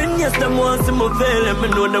some win, yes, them want some fail. And me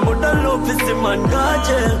know them would love to see man got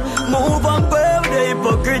jail. Move and go with the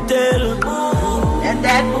hypocrite. And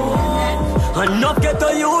that enough get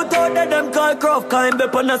a youth out there, them call craft. Climb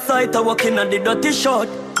up on the site, I walk in on the dirty shot.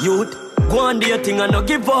 Youth, go on the thing and no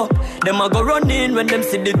give up. Them a go run in when them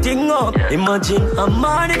see the thing up. Imagine a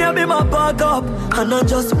man in your be my park up. And not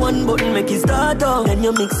just one button make it start up. Then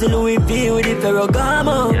you mix the Louis V with the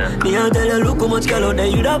Ferragamo. Me a tell you look how much color they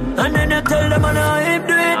you up. And then you tell them and I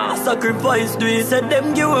do it. I sacrifice do it. Said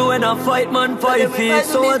them give you when I fight man 5 feet.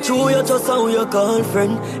 So I chew you just how you call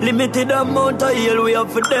friend. Limited amount of heal we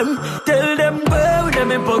have for them. Tell them go with them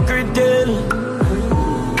hypocrite.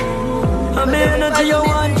 I'm the energy you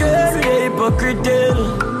want to with the hypocrite.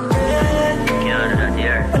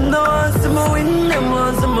 And I want some win, them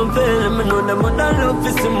want some fail. Them know them would love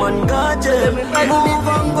to see man got jail. Move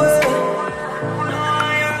and go.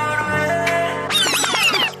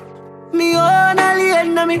 Me own alien,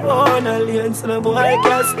 na me own alien. So the boy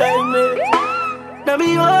can't style me. Na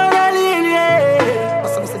me own alien, yeah.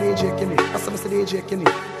 What's up, Mr. DJ Kenny? What's up, Mr. DJ Kenny?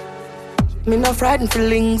 Me no frightened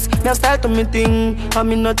feelings, me a style to me thing. And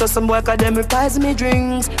me not just some boy cause them reprise me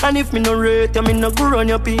drinks. And if me no rate you, me no go run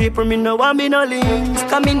your people. Me no want me no links,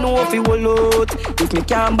 cause me know if you will out. If me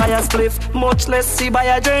can't buy a spliff, much less see buy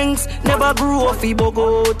a drinks. Never grew up fi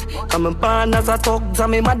bogot. Cause me born as a thug,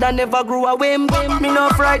 and me mother never grew a whim. Me no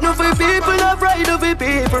frightened for people, no frightened for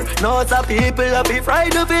people. No some people a be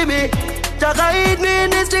frightened for me. Jaga hit me in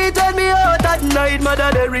the street and me out at night. Mother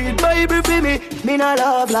they read Bible for me. Me no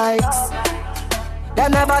love likes.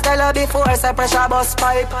 Them never tell her before, say pressure bus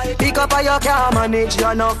pipe. Pick up or you can't manage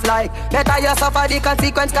your enough like. Better you suffer the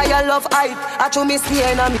consequence cause you love hype. I chew me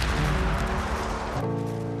stay on me.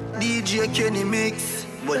 DJ Kenny mix.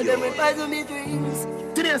 But them reprise on me dreams.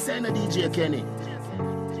 Today I say no DJ Kenny.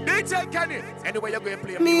 DJ Kenny. Anyway you go and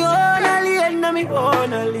play. Me own alien, na me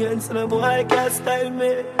own alien. So no boy can't style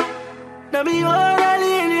me. Na me own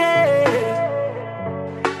alien, yeah.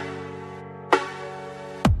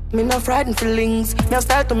 Me no frightened feelings, me a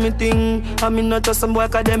style to me thing. And me not just some boy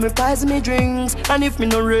cause them reprise me drinks. And if me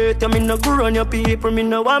no rate you, me no go run your people. Me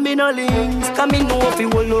no want me no links, cause me know if you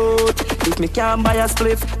will out. If me can't buy a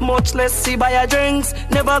spliff, much less see buy a drinks.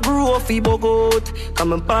 Never grew up fi bogot. Cause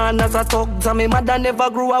me born as a thug, and me mother never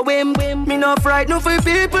grew a whim. Me no frightened for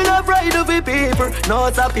people, no frightened for people.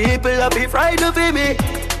 No some people a be frightened for me.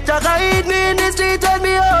 Jaga hit me in the street and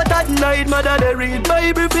me out at night. Mother they read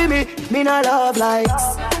Bible for me. Me no love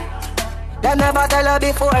likes. Them never tell her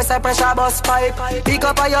before, say pressure bus pipe. Pick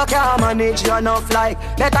up or you can't manage your enough like.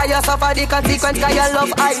 Better you suffer the consequence cause you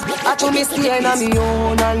love hype. I chew me stay on me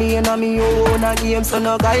own, a lane on me own a game. So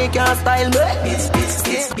no guy can style me.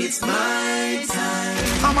 It's my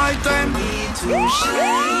time. My time. Need to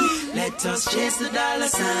shine. Let us chase the dollar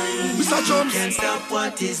sign. Mr. Chumps. Can't stop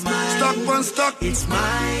what is mine. Stock one stock. It's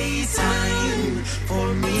my time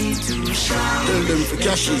for me to shine. Tell them for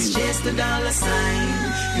cash in. Let us chase the dollar sign.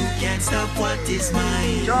 You can't stop what is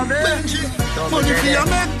mine. Benji, money for your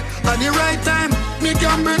neck at the right time. Me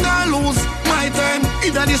can bring or lose my time.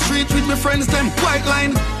 Either the street with my friends, them white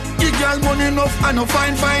line. Give girl money enough and no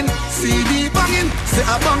fine. CD banging, say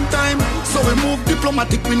a bang time. So we move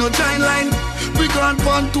diplomatic, we no giant line. We gone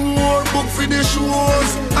on tour, book for the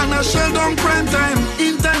shows. And a shell down prime time.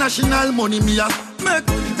 International money me a make.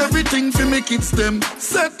 Everything for me kids them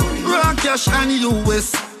set. Raw cash and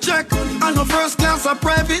US check. And no first class a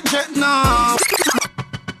private jet now.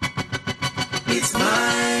 It's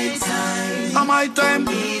my time. My time.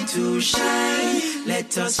 Need to shine.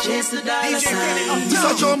 Let us chase the dollar sign.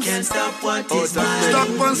 You can't stop what is mine. Stop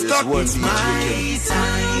one stop. It's my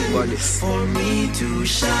time for me to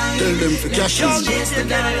shine. Tell them for cash. Let us chase the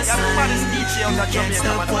dollar sign. You can't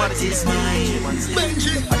stop what is mine.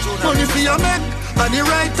 Benji, money for your neck at the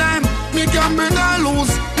right time. Me can bring or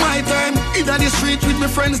lose my time. Either the street with my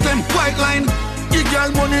friends, them white line. Give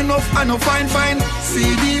girl money enough and no fine.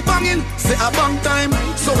 CD banging, say a bang time.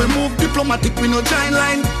 So we move diplomatic, we no giant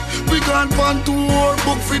line. We gone on tour,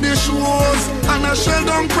 book for the shows. And a shell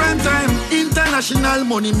down prime time. International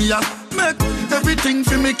money me a make. Everything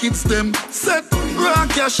for me kids them set. Raw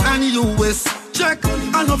cash and US check.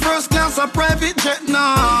 And no first class a private jet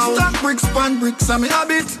now. Stack bricks, pan bricks and me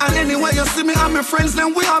habit. And anywhere you see me and my friends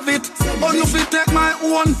then we have it. Or you fit take my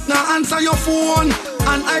own, now answer your phone.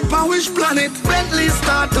 And I pan which planet. Bentley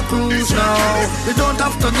start to cruise now. We don't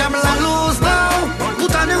have to gamble and lose now.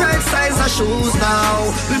 Put on the right size of shoes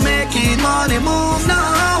now. We making money move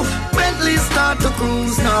now. Bentley start to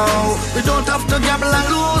cruise now. We don't have to gamble and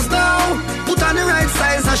lose now. Put on the right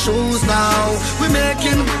size of shoes now. We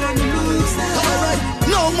making money moves now. Alright,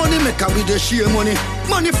 no money maker with the share money.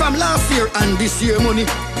 Money from last year and this year money.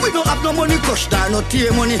 We don't have no money crush down, no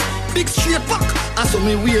tear money. Big straight pack, I saw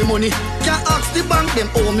me wear money. Can't ask the bank, them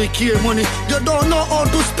owe me care money. You don't know how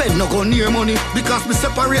to spend, no go near money. Because me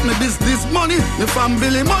separate my business money, me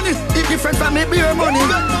family money. It different from me beer money.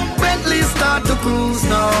 Bentley start to cruise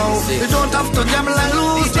now. We don't have to gamble and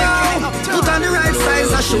lose now. Put on the right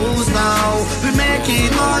size of shoes now. We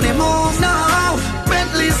making money move now.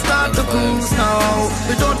 Bentley start to cruise now.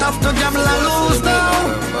 We don't have to gamble and lose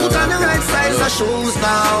now. Put on the right size of shoes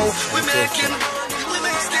now. We making.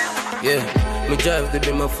 Yeah, me drive to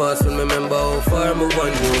be my fast and remember how far my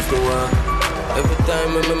one goes go on. Every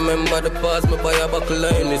time I remember the past, me buy a buckle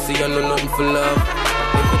line, you see I know nothing for love.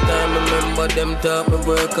 Every time I remember them talk, me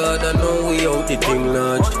work hard, I know we out the thing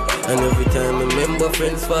large. And every time I remember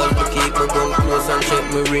friends fall, me keep my gun close and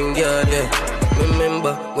check me ring guard, yeah.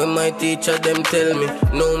 Remember when my teacher them tell me,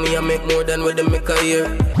 know me I make more than what they make a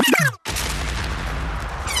year.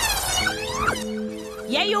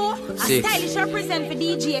 Yeah, you. A stylish represent for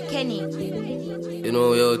DJ Kenny. You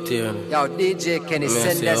know we out here. Yo, DJ Kenny,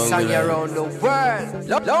 send that song around the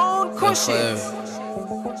world. Don't push it.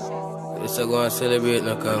 It's a go and celebrate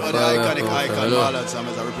now. The iconic all that time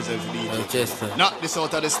as I represent for DJ. Manchester. Not this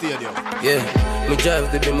out of the stadium. Yeah, me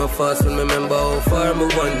drive to be my fast when me remember how far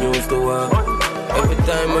me one used to walk. Every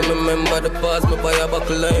time I remember the past, me buy a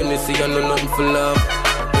Alkaline, me see I know nothing for laugh.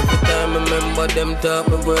 Every time I remember them talk,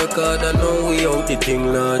 me work hard, I know we out the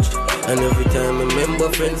thing large. And every time I remember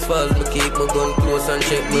friends falls, me keep my gun close and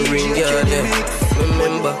check me ring guard.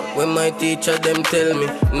 Remember when my teacher them tell me,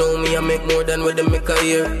 know me I make more than what they make a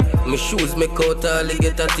year. My shoes make out all they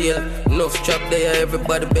get a tail. Enough strap there,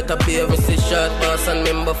 everybody better pay. Me see short boss and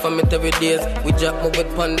member from it every day. We drop my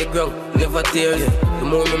whip on the ground, never tears. The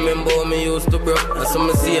more me remember how me used to broke, that's how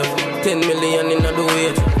me save 10 million in the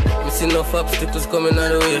wage. Me see enough obstacles coming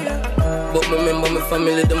out the way, but me remember my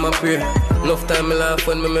family, them a pray. Enough time me laugh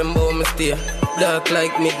when me remember how me stay. Dark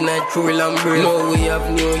like midnight, cruel and brave. Now we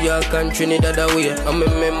have New York and Trinidad away. And me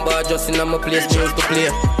remember just in my place me used to play.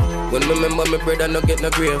 When me remember my brother no get no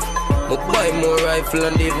grave, me buy more rifle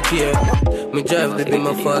and even care. Me drive to be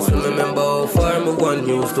my fast when me remember how far me one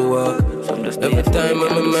used to walk. Every time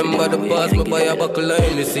I remember the past, me buy a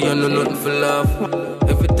Alkaline, you see I know nothing for laugh.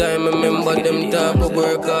 Every time I remember them talk, me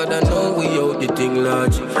work hard, I know we out the thing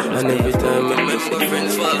large. And every time I remember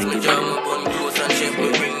friends falls, me jam my gun close and check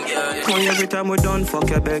me ring. Every time we done, fuck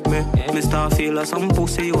you beg me. Me start feel like some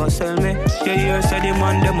pussy you a sell me. Yeah, you said the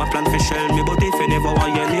man them a plan for shell me, but if you never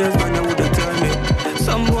want your nails, man, you wouldn't tell me.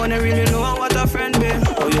 Some boy really know what a friend be.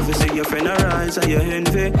 Oh, you fi say your friend arise and you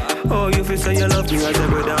envy. Oh, you fi say you love me as a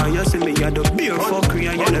brother and you see me at the beer fuckery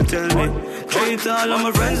and you don't tell me. Treat all of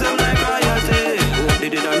my friends them like royalty. Oh, they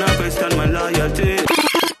did not question my loyalty.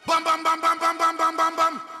 Bam bam bam bam bam bam bam bam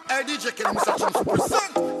bam. Hey DJ Kenny, Mr. Chumps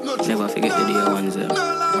represent. Never forget the dear ones there.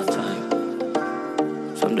 No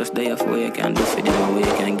time. Some just day off where you can do for them and where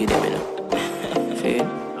you can give them, you know. Feel?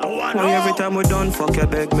 Why every time we done, fuck you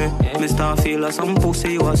beg me. Me start feel like some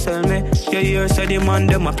pussy you a sell me. Yeah, you said the man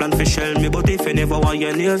them a plan for shell me, but if you never want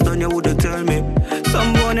your nails done, you wouldn't tell me.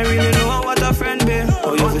 Some boy really know what a friend be.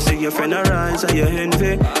 Oh, you fi say your friend arise and you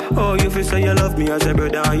envy. Oh, you fi say you love me as a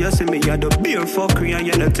brother and you see me at the beer fuckery and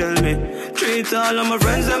you don't tell me. Treat all of my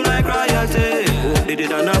friends them like royalty. Oh, they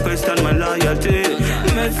did not question my loyalty.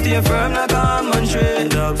 Me stay firm like a man tree.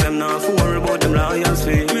 Dogs them not worry about them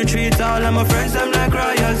loyalty. Me treat all of my friends them like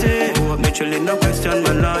royalty. Oh, me chillin' no question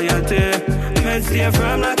my loyalty. Me stay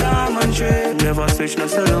firm like a man tree. Never switch no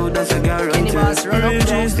sell out, that's a guarantee.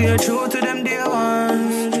 Real stay true to them dear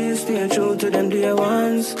ones. Real stay true to them dear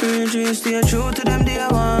ones. Real stay true to them dear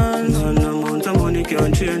ones. And the amount of money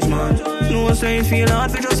can't change man. No say feel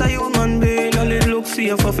hard for just a human being, and it looks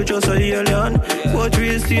safer for just a alien. But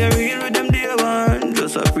real stay real with them dear ones.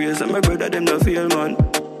 Just a praise and my brother them no feel man.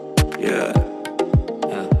 Yeah.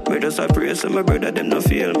 Me just a praise and my brother them no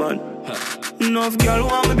feel man. Enough girl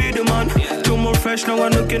want me be the man. Too more fresh now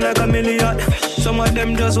and looking like a million. Some of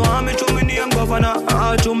them just want me to me name Govana.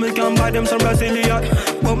 All to me can buy them some Brazilian.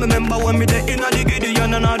 But remember when me the inna the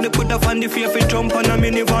Gideon and all they put up on the fear fi jump on a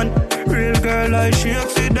minivan. Real girl like she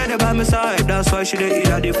sit there by my side. That's why she the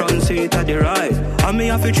in the front seat at the right. And me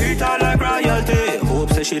have to treat her like royalty. Hope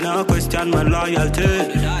say she not question my loyalty.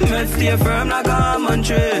 Me stay firm like a man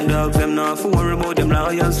tree. Dogs them not worry about them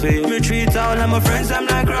loyalty. Me treat all of my friends them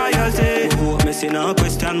like royalty. Hope me see not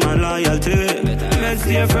question my loyalty. Me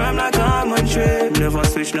stay firm like a man tree. Never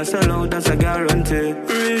switch no sell out, that's a guarantee.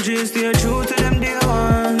 Real G stay true to them dear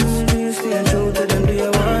ones. G stay true to them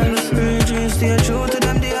dear ones. Real G stay true to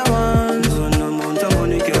them dear ones. No amount of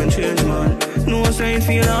money can change man. No saying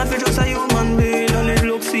feel hard for just a human being, and it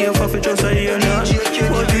looks safer for just a alien.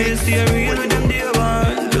 But real stay real with them dear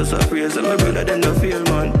ones. Just a praise and my brother them no feel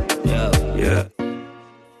man. Yeah.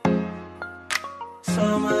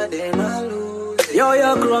 Some of them I lose.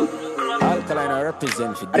 Yo, Chrome. Alkaline, I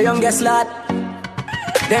represent you. The youngest lad.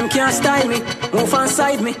 Them can't style me, move on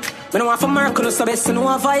side me. Me no want for miracle, so best to know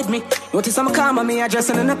avoid me. Notice I'm calm and me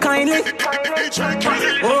addressing in a kindly.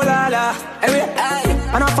 Oh la la, hey,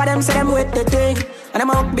 and half of them say them with the thing. And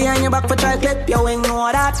them up behind your back for try clip your wing, know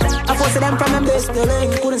that. I force them from them this the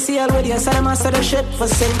link. Couldn't see all with you, so them I said the shit for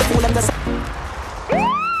sin. Fool them to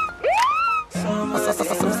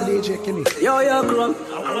Yo, Chrome.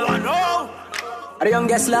 The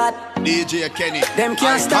youngest lad. DJ Kenny. Them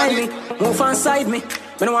can't style me, move on side me.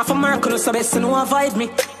 Me no want for miracle, so best to know avoid me.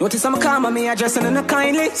 Notice I'm calm and me addressing in a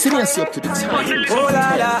kindly. Seriously up to the time. Oh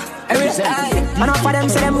la la, hey, and half of them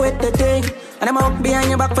say them with the thing. And I'm out behind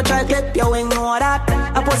your back for try clip, you ain't know that.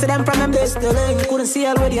 I posted them from them best to link. Couldn't see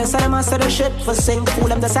all with you, so them answer the shit. For sing, fool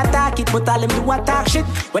them just attack it, but all them do attack shit.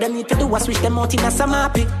 What them need to do is switch them out in a summer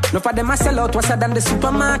pick. No for them I sell out, what's than the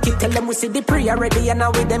supermarket. Tell them we see the Pree already, and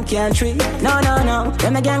now with them can't treat. No,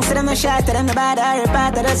 them the gangster, them the shot, them the bad, I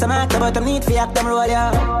repart, there's some actor, but them need to act them roll,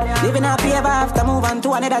 yeah. Living happy ever after, move on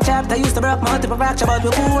to another chapter. Used to broke multiple fracture, but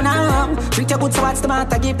we cool now. Treat your good, so what's the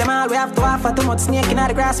matter? Give them all we have to offer. Too much snake in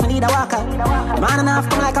the grass, we need a walker. The man enough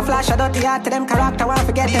come like a flash, I dirty heart to them character. Won't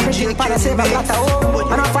forget everything for the save a platter.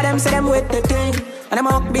 Oh, enough for them, say them with the thing. And them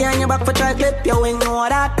out behind your back for try clip, you ain't know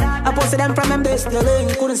that. I posted them from them best to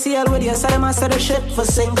link. Couldn't see all with you, so them answer the shit. For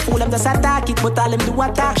sing, fool them just attack it, but all them do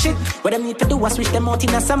attack shit. What them need to do is switch them out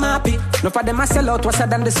in a summer pick. No for them I sell out, what's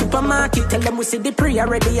than the supermarket. Tell them we see the Pree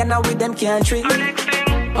already, and now with them can't treat.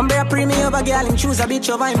 I'm bare Pree me over girl and choose a bitch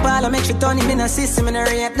over Impala. Make she turn him in a system and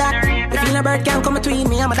rate that. If you a bird can't come between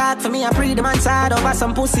me, I'm a dog for me. I Pree the man side over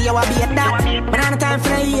some pussy, you a be at that. But I no time for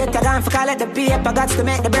the hate, I gone for collect the paper. Gots to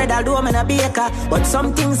make the bread, I'll do them in a baker. But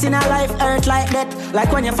some things in our life hurt like that.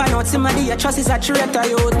 Like when you find out somebody you trust is a traitor,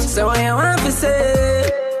 youth. So what you want to say?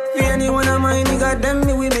 For anyone of mine, you got them,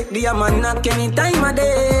 me we make the man knock any time of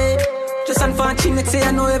day. Just unfortunate, say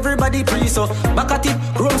I know everybody Pree, so back at it.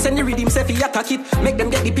 Rome send the redeem, say fi yak it. Make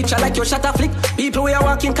them get the picture like your shutter flick. People we are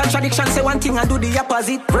walking contradiction, say one thing and do the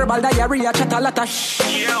opposite. Verbal diarrhea, chat a lot of shh.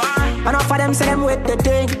 Enough of them say them with the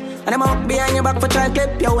thing. And them out behind your back for try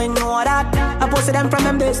clip, you ain't know that. I posted them from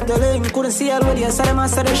them best the link. Couldn't see all with you, so them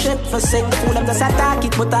answer the shit. For sing, fool them just attack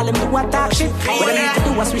it, but all them do attack shit. What they need to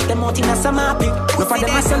do is switch them out in a summer pick. No for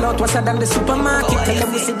them I sell out, what's than the supermarket. Tell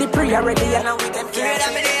them we see the Pree already, and now with them can't.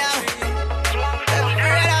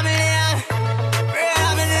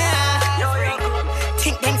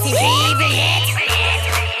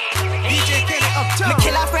 DJ Kenny uptown. Me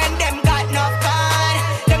kill a friend, them got no gun.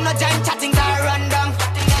 Them no giant chatting are random.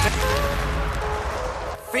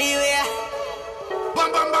 Freeway.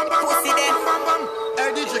 Bam bam bam bam bam bam bam.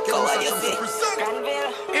 Hey DJ Kenny, what you say?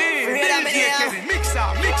 DJ Kenny, mix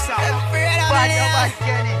up. Bad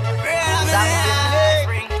Kenny.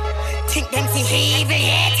 Think them see evil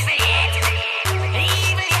yet.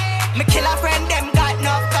 Me kill a friend, them got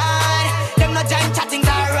no gun. Them no giant chatting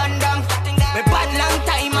are random. Me bad long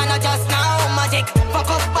time and I just now magic. Fuck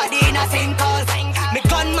up body in a same cause. Me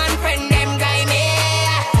gunman friend, them guy me.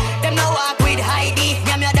 Them no walk with Heidi.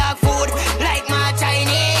 Me am your dog food like my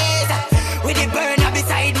Chinese. With the burner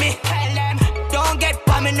beside me. Don't get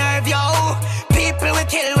pa me nerve, yo. People we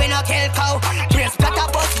kill, we no kill cow. Brace splatter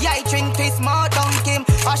bus, yeah, I drink twist more down Kim.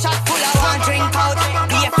 A shot full of one drink out.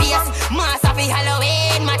 Be a face, mass of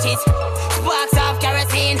Halloween matches. Sparks of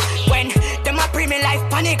kerosene. When them a Pree me life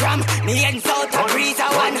panigram. Me ends out a breeze a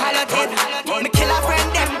one hollow tip. Me kill a friend,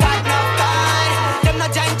 them got no gun. Them no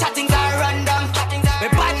giant chattings are random. Me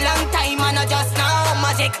bad long time and I just now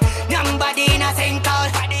magic. Nobody in a same call.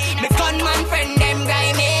 Me gunman friend, them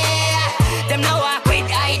guy me. Them no walk with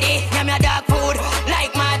ID. I'm your dog food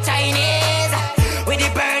like my Chinese. With the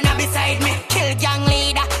burner beside me. Kill gang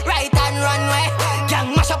leader, right and runway.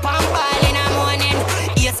 Gang mash up and ball in the morning.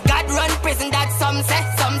 Yes, God run prison, that some say.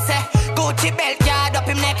 Gucci belt yard up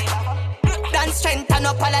him neck. Done strength and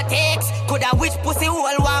no politics. Coulda which pussy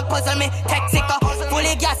hole one puzzle me. Texaco,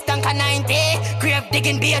 fully gas tank a 90. Grave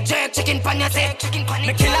digging, be a jerk, chicken pan your sick.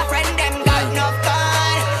 Me kill a friend, them got no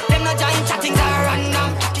gun. Them no giant chattings are random.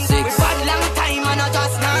 We bad long time and I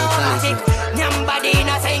just now magic. Nobody in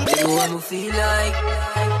a same. You want me feel like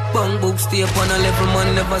bang book stay up on a level,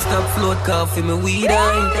 man, never stop float coffee, me weed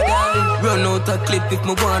eye. Run out a clip if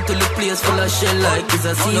me want to the place full of shell like it's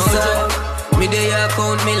a seaside. Me day I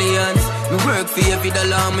count millions. Me work for every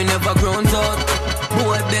dollar, me never grown out.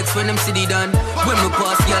 Boy begs when them city done. When me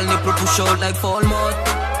pass, y'all nipple push out like fall mouth.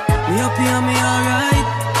 Me happy and me alright.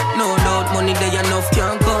 No doubt money they enough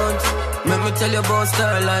can't count. Let me tell you about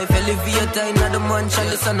star life. Elevator in the mansion,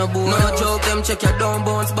 the sun of boy. No joke, them check your down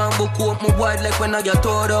bounce. Bamboo coat, me wide like when I get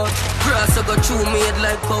tore out. Grass I got through made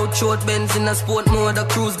like pouch short. Benz in a sport mode, the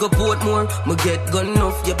cruise go port more. Me get gun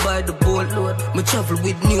enough, you buy the boatload. Me travel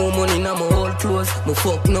with new money, now my old clothes. Me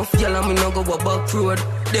fuck enough, y'all and me no go a back road.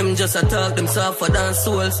 Them just a talk, them softer than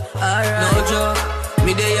souls. Alright, no joke,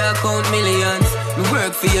 me they count millions. Me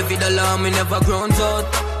work for every dollar, me never grown out.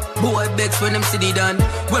 Boy begs when them city done.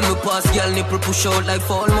 When me pass, y'all nipple push out like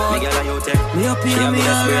fall mouth. Me girl, you take. Me happy and me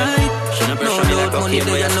alright. She no pressure me like cocaine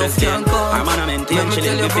where you stress pain. I'm on a maintain, she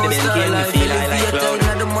live me for the Bentley. Me feel like cloud,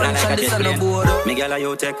 like a jet plane. Me girl,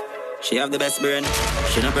 you take. She have the best brain.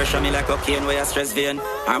 She no pressure me like cocaine where you stress vein.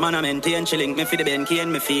 I'm on a maintain, she link me for the Bentley.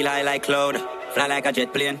 Me feel like cloud, fly like a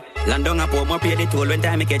jet plane. Land down a port, more pay the toll when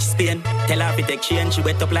time I catch Spain. Tell her if take chain, she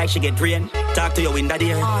wet up like she get rain. Talk to your window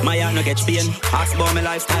there, my heart no get pain. Ask about my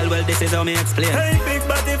lifestyle, well this is how me explain. Hey, big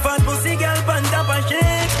body fat pussy girl, pan top and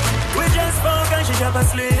shit. We just fuck and she drop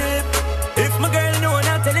asleep. If my girl know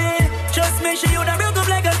not to leave, trust me, she woulda broke up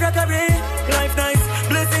like a crockery. Life nice,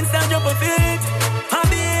 blessings stand jump a feet.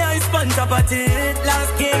 Happy eyes pan top of it.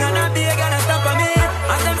 Last king and a big girl a stop for me.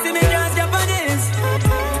 As them see me just Japanese.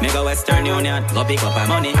 Me go Western Union, go pick up her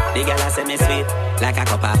money. The girl a say me sweet, like a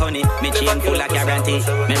cup of honey. Me chain full like guarantee,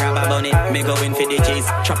 me rob a bunny. Me go in for the cheese,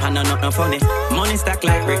 chop and no funny. Money stack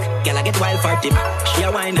like brick, girl I get wild for tip. She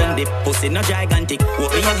a wine and dip, pussy no gigantic.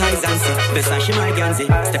 Open your eyes and see, best she my Gansy.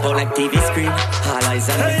 Step out like TV screen, all eyes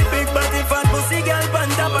on me. Hey, big body fat pussy girl, pan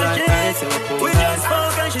top and shit. We just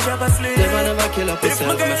fuck and she drop asleep. Never kill up if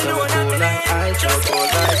my girl know not to leave, just cool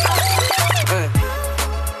life.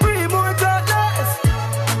 Pree more thoughtless.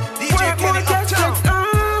 More cash checks,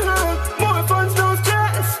 more funds, no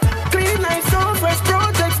stress. Clean life, so fresh,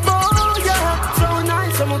 protects, boy, yeah. So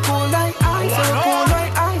nice, so we cool like ice, so we cool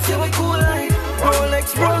like ice, so we cool like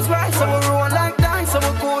Rolex, Rolls Royce, so we roll like dice, so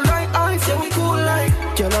we cool like ice, so we cool like.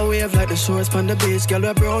 Girl a wave like the shores pon the beach. Girl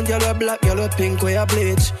a brown, girl a black, girl a pink, where a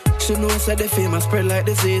bleach. She know said the fame a spread like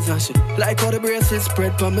disease, and she like how the bracelets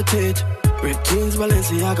spread pon my teeth. Red jeans,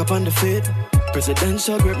 Balenciaga pon the feet.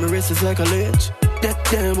 Presidential grip, my wrist is like a leech. That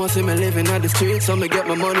damn want see me living on the streets, so me get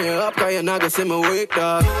my money up, cause you not gonna see me wake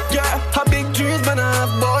dog. Yeah, a big dreams, man I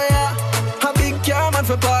have boy, yeah. A big car, man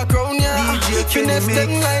for park round, yeah. Finesse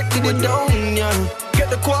them like did it down, yeah.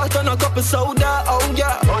 Get the quarter and a cup of soda, oh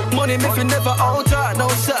yeah. Money me fi never alter, no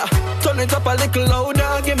sir. Turn it up a little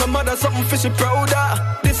louder, give my mother something fishy prouder.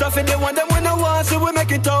 This off it they want them when I want, so we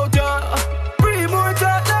make it out, yeah. Pree more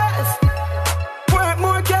thoughtless, work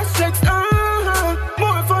more cash checks,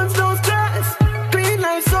 more funds, no stress. Clean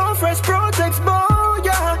life, so fresh, protects, boy,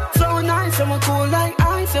 yeah. So nice, and we cool like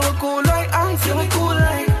ice, and we cool like ice, and we cool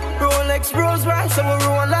like Rolex, Rolls Royce, and we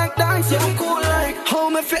roll like dice, and we cool like. How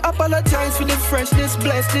me fi apologize for the freshness,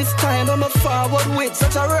 bless this time. I'm a forward with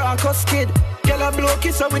such a raucous kid. Girl a blow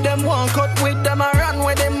kiss her with them one cut with them. I run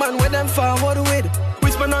with them man with them forward with.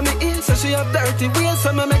 Whisper on me ear so she have dirty ways.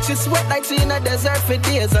 So me make she sweat like she in a desert for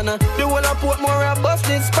days. And the whole of Portmore a bust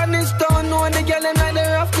this Spanish town. Know the girl them like the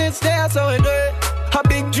roughness there. So we do it. A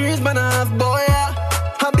big dreams man I have boy, yeah.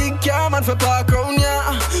 A big car man for park round,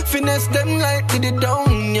 yeah. Finesse them like did it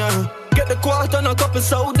down, yeah. Get the quarter and a cup of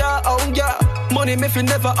soda, oh yeah. Money me fi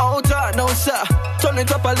never alter, no sir. Turn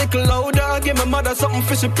it up a little louder, give my mother something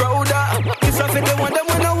fishy prouder. This I fit the one them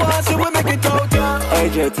when I want, so we make it out, yeah.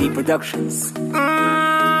 AJT Productions.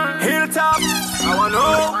 Hilltop, I wanna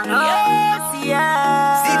know. Yes,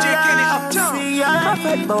 yes. DJ Kenny Uptown.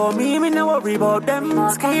 Perfect about me no worry about them.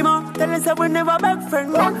 Schema, tell us that we never beg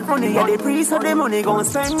friend. Money at the Pree, so the money gon'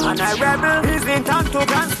 spend. And I rebel, he's in time to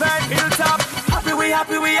transfer. Hilltop, happy we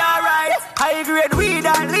alright. High grade weed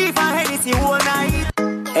and leaf and Hennessy all night.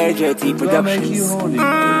 AJT Productions.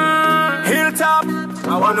 Hilltop,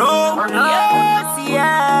 I wanna know. Yes,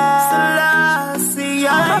 yes.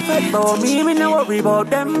 Perfect about me no worry about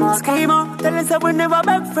them. Schema, tell us that we never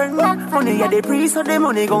beg friend. Money at the Pree, so the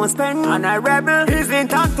money gon' spend. And I rebel, he's in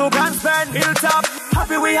time to transfer. Hilltop,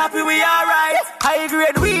 happy we alright. High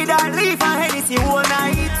grade weed and leaf and Hennessy all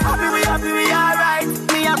night. Happy we alright.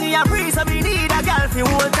 Me a Pree, so me need a girl fi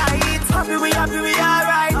hold tight. Happy we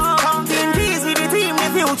alright. Counting G's with the team, the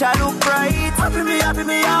future look bright. Happy me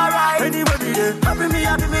alright. Anybody there? Happy me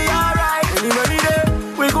alright. Anybody there?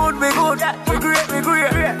 We good, we great.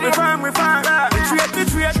 We firm, we trade.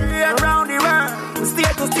 Around the world,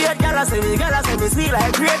 state to state, gala say me sweet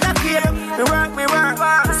like great that kid. We work,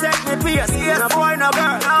 set me pace. No boy, no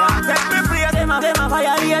girl, take me place. Them a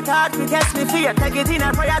violate hard, we test me fear. Take it in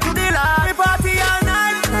a prayer to the Lord. We party all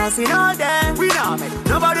night, dancing all day. We not make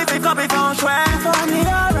nobody pick up if on swear. Family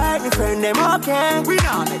alright, we friend them okay. We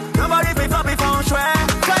not make nobody pick up if on swear.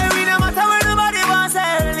 Cause we no matter where nobody wants to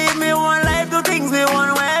live me one life, do things we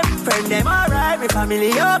one way. Friend them alright, we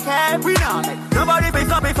family okay. We not make nobody pick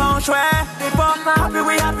up if on swear.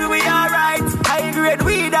 We happy we alright. High grade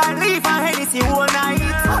weed and leaf and Hennessy all night.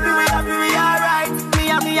 Happy we alright.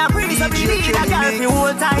 Me a Pree, so we need a girl fi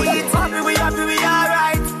hold tight. Happy we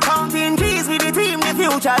alright. Counting G's with the team, the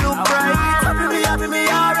future look bright. Happy we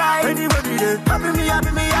alright. Anybody there? Happy me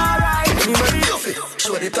alright. Anybody there?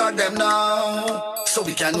 Show the talk them now, so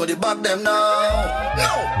we can know the back them now.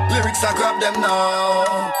 No, lyrics I grab them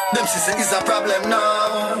now. Them sister is a problem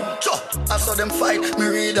now. I saw them fight, me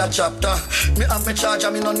read a chapter. Me have me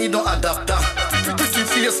charger, me no need no adapter. Pretty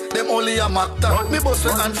face, them only a actor. Me bust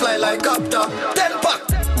and fly like copter. 10 pack.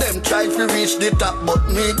 Them try to reach the top, but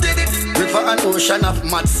me did it. River and ocean of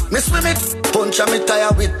mats, me swim it. Punch and me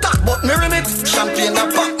tire with tack, but me rim it. Champagne a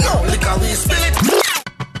pop, no liquor we spill it.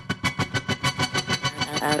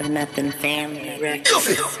 Out of nothing, family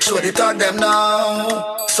records. Show the talk them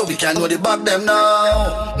now, so we can know the back them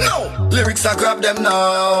now. No, lyrics I grab them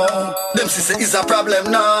now. Them sister is a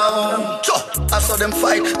problem now. I saw them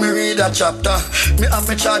fight, me read a chapter. Me have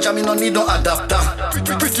me charge and me no need no adapter.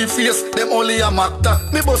 Pretty face, them only a actor.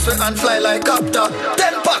 Me bust and fly like copter.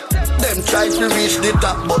 10 pack, them try to reach the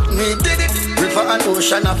top, but me did it. River and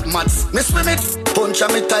ocean of mats, me swim it. Punch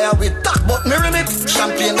and me tire with tack, but me rim it.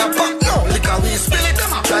 Champagne a pop, no liquor we spill it.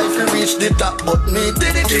 Try to reach the top, but me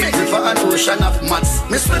did it. River and ocean of mats,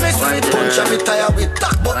 me swim it. Punch and me tire with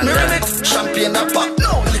tack, but me rim it. Champagne a pop,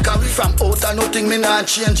 no liquor we from out and nothing me not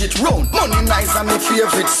change it round. Money nice and me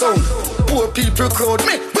favorite sound. Poor people crowd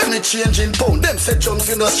me when me changing pound. Them say Chumps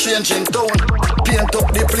you not changing town. Paint up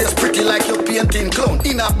the place pretty like you painting clown.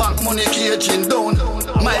 In a bank money caging down.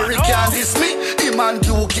 My Rick can't diss me. Him and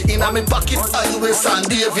Duke in a me pocket. Always and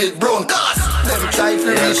David Brown. Cause them try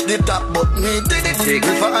to reach the top, but me did it.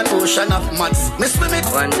 River and ocean of mats, me swim it.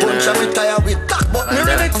 Punch and me tire with tack, but me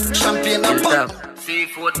rim it. Champagne and pop.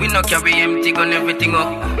 Seafood, we no carry empty gun everything up.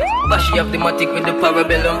 Bashy up the matic with the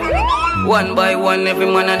parabellum. One by one, every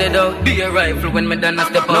man a dead out. Be a rifle when me done a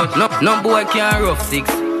step out. No boy can rough 6.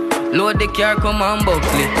 Load the car, come on Bugle.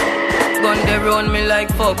 Gun they run me like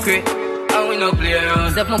fuckery. And we no play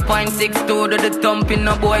around. 7.62 to the thumping,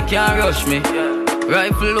 no boy can rush me.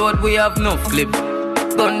 Rifle load, we have no clip.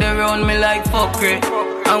 Gun they run me like fuckery.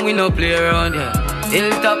 And we no play around.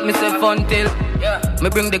 Hilltop, me say fun till. Me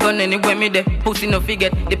bring the gun anywhere me there. Pussy no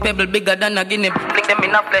forget. The pebble bigger than a guinea. Fling them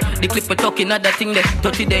in a flesh. The clip we talking other thing there.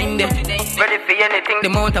 Touch it there in there. Ready for anything. The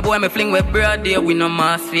mount a boy me fling with broad there. We no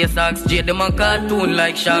mass face axe. J them a cartoon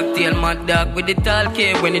like Shark Tail. Mad dog with the tall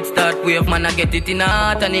K. When it start wave man I get it in a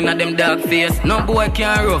heart and in a them dark face. No boy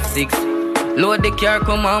can rough 6. Load the car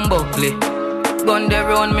come on Bugle. Gun they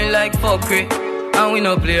run me like fuckery. And we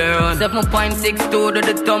no play around. 7.62 to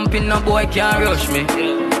the thumping. No boy can rush me.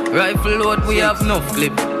 Rifle load, we have no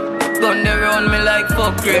clip. Gun they run me like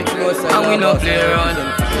fuckery. And we no play around.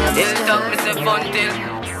 Hilltop, me say fun till.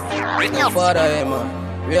 Your father here, man.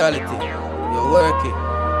 Reality. You're working.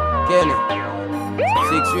 Kenny.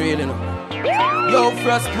 6 really no. Yo,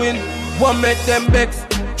 Frost win. One make them vex.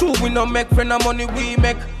 Two we no make friend of money we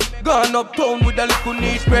make. Gone uptown with a little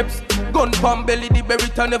niche reps. Gun palm belly, the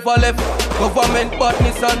berita never left. Government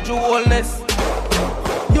badness and jewelness.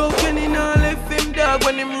 Yo, Kenny now left him dog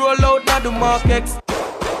when him roll out now the markets.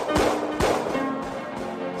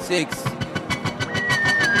 6.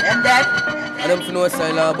 And that? I don't know what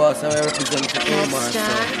Stylo boss I represent the team, man. So.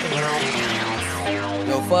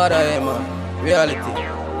 Your father here, man. Reality.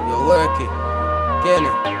 You're working.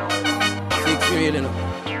 Kenny. 6 really no.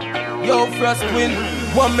 Yo, Frost win.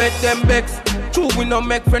 One make them vex. Two we no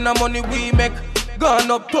make friend of money we make.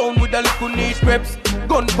 Gone uptown with a little niche reps.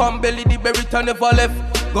 Gun palm belly, the berita never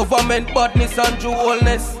left. Government badness and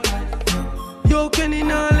jewelness. Yo, Kenny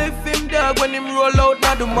now left him dog when him roll out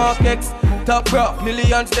now the markets. Top rock,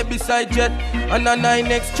 millions step beside jet. And a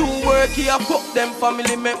 9x2 work here, fuck them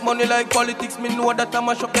family. Make money like politics, me know that I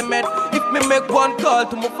mash up them head. If me make one call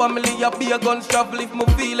to my family, I be a guns travel. If me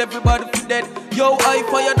feel everybody feel dead. Yo, I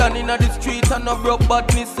fire down in the street and no broke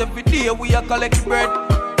badness. Every day we a collect bread.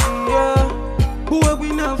 Yeah. Boy, we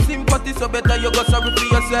now have sympathy, so better you go sorry for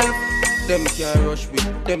yourself. Them can't rush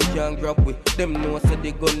with, them can't grab with. Them know say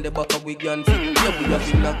the gun, the back of we guns. Yeah, we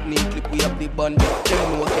have the knock knee clip, we have the bandit.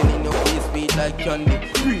 Them know can in your face beat like candy.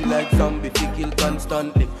 Free like zombie, fi kill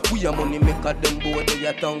constantly. We a money maker, them boy, they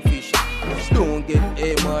a tongue fish. Don't get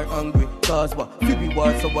aim or angry, cause what? We be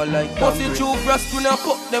war so like Bust it through frost, we not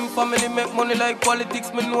fuck them family. Make money like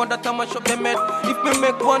politics, me know that I mash up them head. If me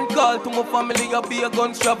make one call to my family, I be a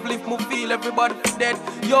gun strap. If me feel everybody dead.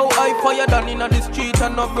 Yo, I fire down in the street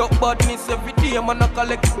and no broke badness. Every day man I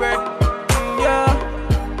collect bread.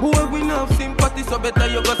 Yeah. Boy, we now have sympathy, so better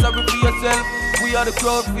you go sorry for yourself. We are the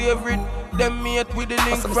crowd favorite. Them mate with the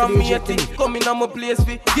link from me come in on my place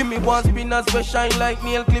fi. Give me one spinners we shine like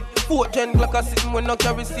nail clip. 4 gen Glock a sitting when no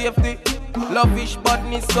carry safety. Lavish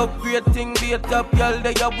badness upgrade thing. Be a top girl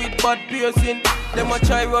they are with bad piercing. Them a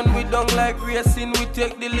try run we down like racing. We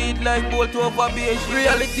take the lead like bolt over beige.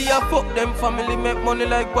 Reality I fuck them family. Make money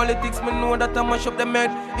like politics. Me know that I mash up them head.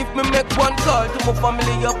 If me make one call to my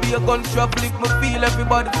family, I be a gun strap. If me feel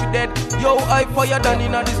everybody fi dead. Yo, I fire down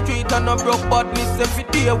in the street and no broke badness. Every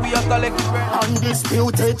day we a collect bread.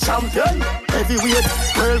 Undisputed champion, heavyweight,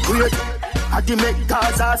 world great. I the make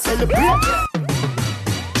Gaza celebrate.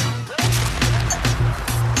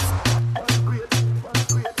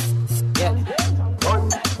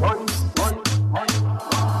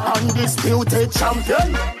 undisputed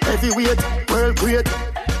champion. Heavyweight, world great.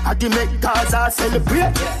 I the make Gaza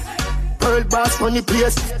celebrate. World boss funny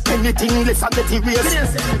place. Anything less I get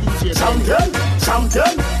erased. Champion,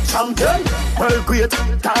 champion, champion. World great,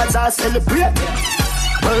 Gaza celebrate.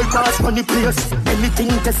 World boss funny place. Anything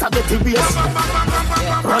less I get erased.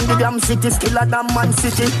 Run the damn city, skiller damn man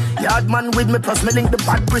city. Yard man with me plus me link the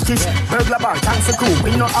bad British. Burglar bar, thanks a crew.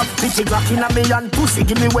 We no have pity. Rockin' a me and pussy.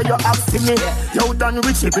 Give me where you have for me. Yo done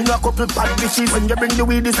Richie, bring a couple bad bitches. When you bring the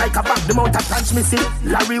weed, it's like a bag. The mount of punch me see.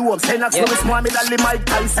 Larry Wolf, Senax, Lewis Mohammed Ali, Mike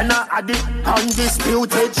Tyson, Addy.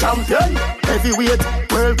 Undisputed champion. Heavyweight,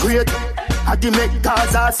 world great. Addy make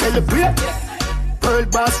Gaza celebrate.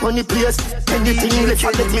 World boss funny place. Anything left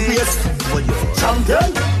on the TVS.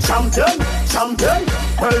 Champion, champion, champion.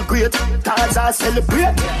 World great, Gaza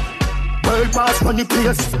celebrate. World boss funny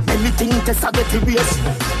place. Anything test of the TVS.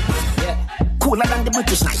 Cooler than the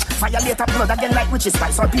British night. Fire later blood again like witches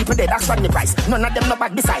spice. All people dead, that's the price. None of them no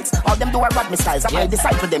bad besides. All them do are bad me styles. I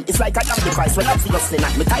decide for them. It's like I am the price. Well, that's the hustling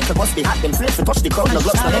at me. Type to bust the hat. Them afraid to touch the crowd. No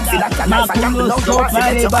gloves, no them feel like a knife. I am the loud. No one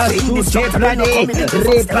to get in this job.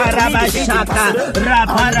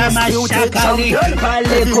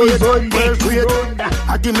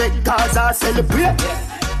 I do make Gaza celebrate.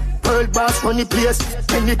 World boss funny place.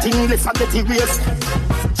 Anything left I get erased.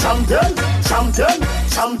 Champion, champion,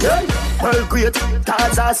 champion. World great,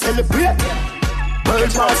 Gaza celebrate.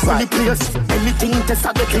 World boss funny place. Anything test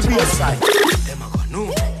I get erased. Them a go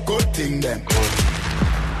no. Good thing them.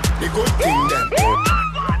 The good thing them.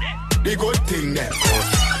 The good thing them.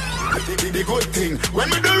 The good thing. When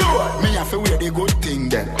we do road, me have to wear the good thing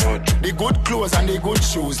then. The good clothes and the good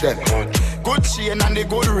shoes then. Good chain and the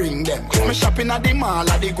good ring then. Me shopping at the mall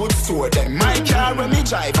at the good store then. My car when me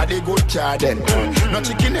drive at the good car then. No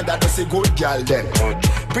chicken head that does a good girl then.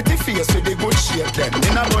 Pretty face with the good shape then.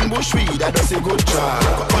 In a bun bush weed that does a good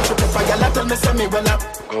job. Country pepper girl tell me say me well up.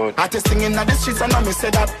 Artist singing at the streets and now me say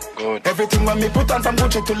that. Everything when me put on from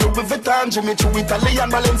Gucci to Louis Vuitton, Jimmy Choo, Italy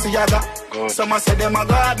and Balenciaga. Some say them a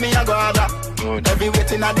god, me a god. Every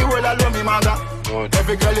waiting at the world I love me maga.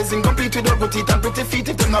 Every girl is incomplete with her good teeth and pretty feet.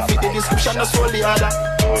 If them not fit the description, no soul the other.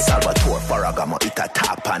 Salvatore Farragamo it a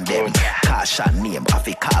tap on them. Kasha name of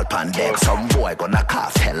a call pan them. Some boy gonna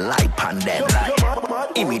cough hell light on them.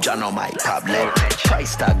 Image are no my problem.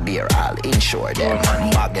 Price tag there, I'll insure them.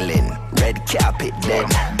 Muggling, red carpet them.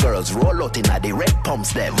 Girls roll out in a the red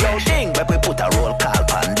pumps them. Yo ding, but we put a roll call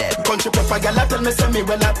pan them. Country pepper girl tell me say me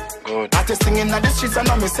well up. Artist singing at the streets and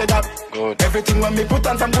now me say that. Everything when me put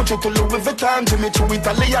on from Gucci to Louis Vuitton, Jimmy Choo,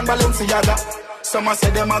 Italy and Balenciaga. Some say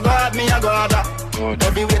them a god, me a god.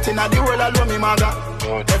 Every waiting at the world I love me maga.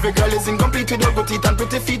 Every girl is incomplete with her good teeth and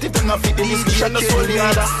pretty feet. If them not fit the description, no soul the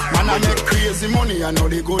other. Man I make crazy money, I know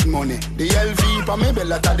the good money. The LV pa me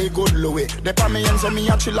bella ta the good Louis. The pa me ends on me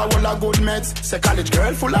a chill a whole a good meds. Say college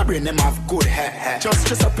girl full of brain, them have good hair. Just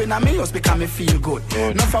dress up in a me house because me feel good.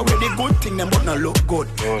 Enough away the good thing, them but no look good.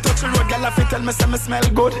 Touch the road, girl I fit tell me say me smell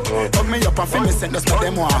good. Hug me up and feel me send us for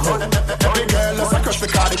them one hug. Every girl is a crush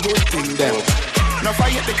because the good thing them. No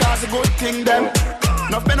fight because the good thing them.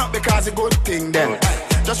 No bend up because the good thing them.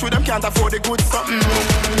 Just with them can't afford the good something.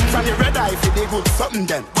 From your red eye for the good something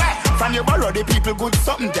them. From your borrow the people good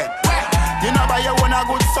something them. You know buy your own a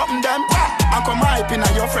good something them. And come hype in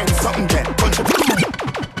your friends something them.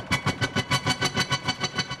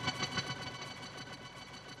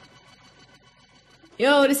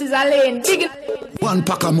 Yo, this is Alain. One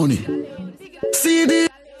pack of money. CD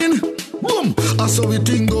in. Boom. I saw we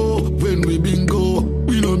tingo when we bingo.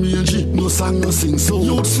 We no me no song, no sing. So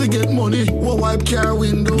youths forget money. We'll wipe car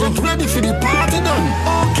window. Get ready for the party done.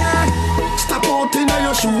 Okay. Stop out in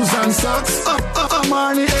your shoes and socks.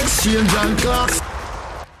 Money exchange and clocks.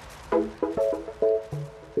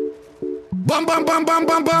 Bam bam bam bam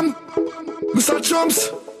bam bam. Mr.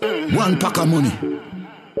 Chumps. One pack of money.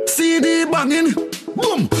 CD banging.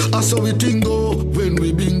 Boom. I saw we tingo when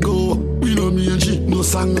we bingo. We no me no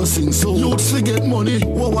song, no sing. So youths forget money.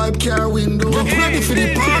 We'll wipe car window. Get ready for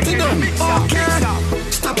the party done.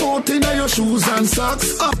 Okay. Stop out in your shoes and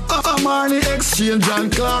socks. Money exchange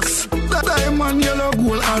and clocks. That diamond, yellow,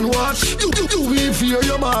 gold and watch. You will fear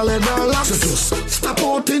your ball and locks. So just stop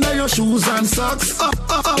out in your shoes and socks.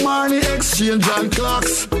 Money exchange and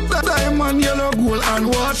clocks. That diamond, yellow, gold and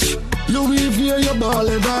watch. You will fear your ball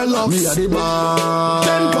and locks. Me a the bar.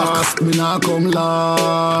 10 packs. Me nah come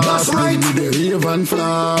last. That's right. Me the rave and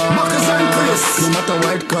fly. Marcus and Chris. No matter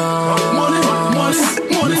white car.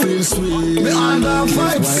 Money feel sweet. Me under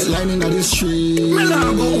vibes. White line in the street. Me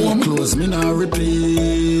nah go home. Close me nah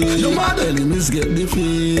repeat. Your mad enemies get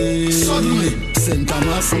defeat. Suddenly St.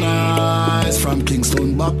 Thomas nice. From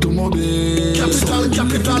Kingston back to Mobile.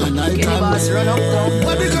 Capital, and I can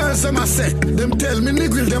what the girls them a say? Them tell me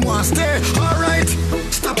nigga them want stay. Alright,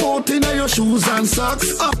 stop out in your shoes and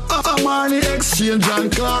socks. Money exchange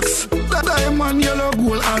and clocks. That diamond, yellow,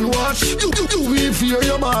 gold and watch. You weave for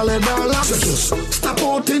your ball and dollars. Stop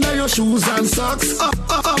out in your shoes and socks.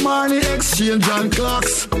 Money exchange and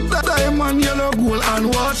clocks. That diamond, yellow, gold and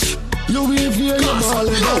watch. You weave for your ball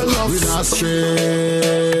and dollars. We not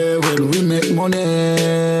stray when we make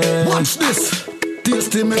money. Watch this.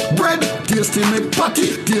 Tasty make bread, tasty make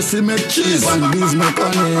patty, tasty make cheese, and these make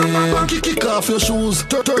honey. Kick off your shoes,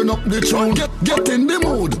 turn up the tune, get in the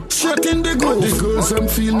mood, straight in the groove. The girls them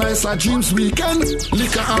feel nice at dreams weekend,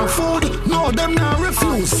 liquor and food, no them not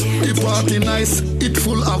refuse. The party nice, it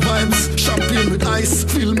full of vibes, champagne with ice,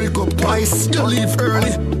 fill me up twice. You leave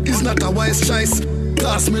early, it's not a wise choice.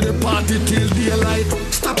 Pass me the party till daylight.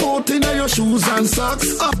 Stop out in your shoes and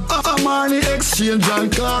socks. Money exchange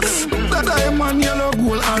and clocks. That diamond, yellow,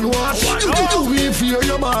 gold and watch. You weave for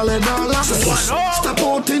your ball and dollars. Stop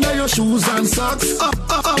out in your shoes and socks.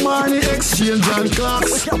 Money exchange and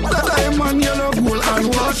clocks. That diamond, yellow, gold and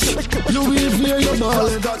watch. You weave for your ball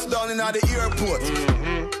and dollars. Touchdown in the airport.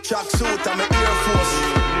 Track suit and my Air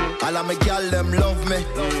Force. All of my gal them love me.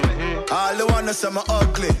 All the wanna say me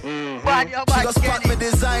ugly. She go spot me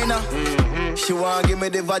designer. She wanna give me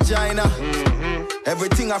the vagina.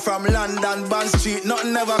 Everything I from London, Bond Street.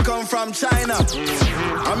 Nothing ever come from China.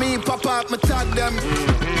 I mean pop up, me tag them.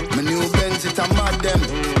 My new Benz it a mad them.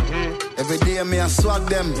 Every day me a swag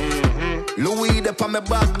them. Louis up on me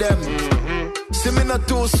back them. See me not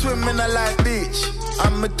too swim, me not like beach.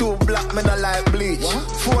 I'm me too black, me not like bleach.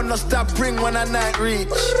 Phone no stop ring when I night reach.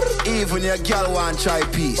 Even your girl want try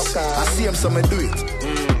peace. I see him so me do it.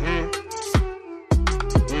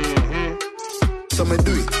 So me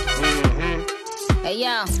do it. Hey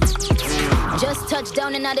yo, just touched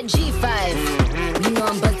down and out of G5. You know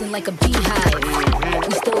I'm buzzing like a beehive.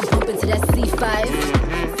 I'm still bumping to that C5.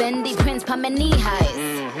 Fendi prints pa my knee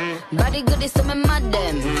highs. Body good is so me mad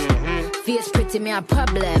them. Fierce pretty me a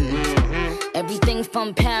problem. Everything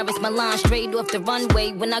from Paris, Milan, straight off the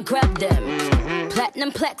runway when I grab them.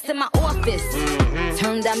 Platinum plaques in my office.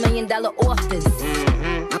 Turn that $1 million office.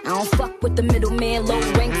 I don't fuck with the middleman, low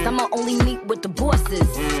ranks. I'ma only meet with the bosses.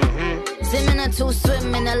 Swimming to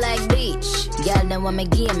swimming, I like beach. Y'all know I'm a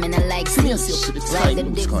game and I like beach. Ride the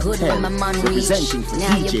dick good when my man reach.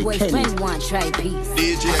 Now your boyfriend want try peace.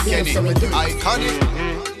 DJ Kenny, iconic.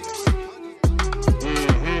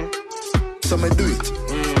 So me do it.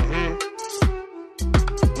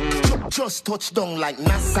 Just touch down like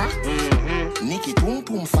NASA. Nikki boom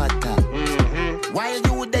boom fatta. While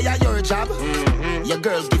you there at your job, your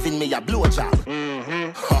girl giving me a blowjob.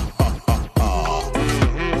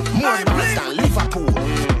 More bad than Liverpool.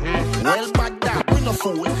 Well bad that we no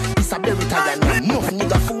fool. It's a very tired and enough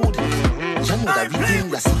nigga food. You know that we doing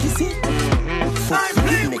your sicky see. Fuck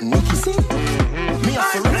you make Nikki see. Me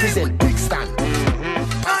have to represent Big Stan.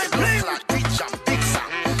 I play like Rich and Big Sam.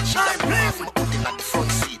 She like me have me putting at the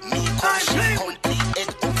front seat. Me come she complete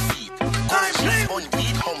head on feet. Come she's on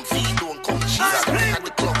weed home feet. Don't come she's at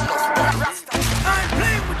the club enough. I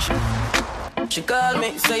play with you. She call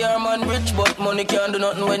me, say her man rich, but money can't do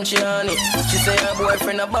nothing when she on it. She say her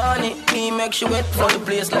boyfriend a bunny, he make she wet for the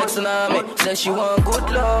place like tsunami. Say she want good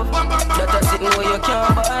love, that a sitting where you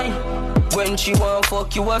can't buy. When she want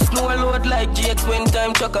fuck you a snow load like GX when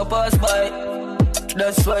time truck a pass by.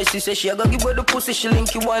 That's why she say she a go give her the pussy, she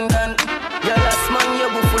link you one dan. Yeah, last man you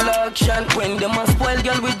go full action. When them a spoil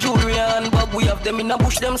girl with jewelry and bug, we have them in a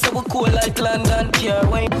bush, them so we cool like London. Care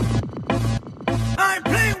wine. I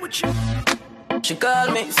play with you. She call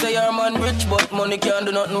me, say her man rich, but money can't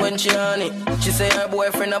do nothing when she on it. She say her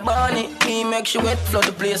boyfriend a bunny, he make she wet, flood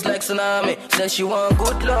the place like tsunami. Say she want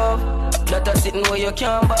good love, that a sitting where you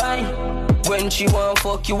can't buy. When she want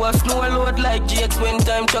fuck you a snow load like GX when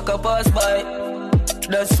time truck a pass by.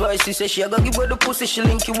 That's why she say she a go give her the pussy, she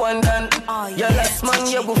link you one dan. Yeah, last man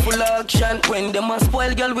you go full action. When them a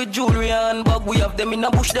spoil girl with jewelry and bug, we have them in a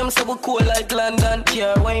bush, them so we cool like London.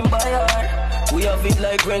 Care wine by her. We have it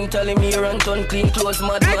like rental in here and turn clean clothes,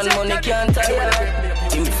 mad man, money can't tire.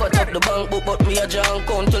 Him fat up the bank book, but me a junk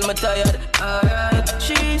count till me tired. Alright,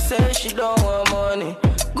 she say she don't want money.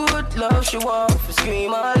 Good love she want to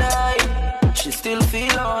scream all night. She still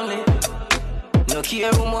feel lonely. No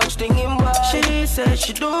care how much thing him buy. She said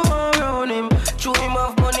she don't want around him. Show him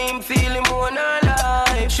off money, him feel him on her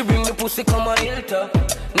life. She bring the pussy come a hilltop.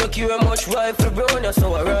 No care much rifle brown, that's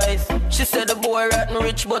how I rise. She said the boy rotten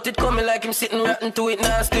rich, but it coming like him sitting rotten to it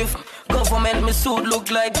now stiff. Government me suit look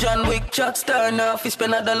like John Wick. Chat star now, fi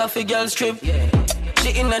spend $1 for girl's trip. She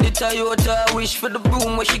inna the Toyota, wish for the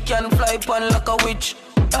broom where she can fly pan like a witch.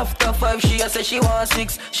 After 5 she a say she want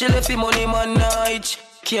 6. She left the money man night.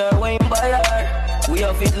 Care wine buy her. We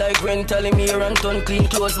have it like rental in here and turn clean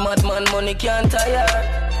clothes. Madman money can't tire.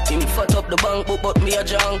 Him fat up the bank book, but me a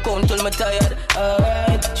junk count till me tired.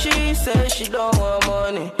 Alright, she says she don't want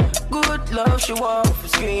money. Good love she want to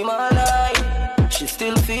scream all night. She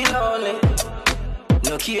still feel lonely.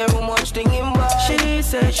 No care how much thing him buy. She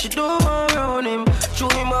said she don't want around him. Show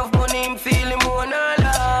him have money, him feel him on her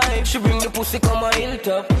life. She bring the pussy come a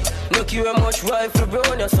hilltop. No care how much rifle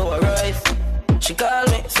brown, that's how I rise. She call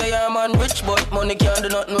me, say I'm man rich, but money can't do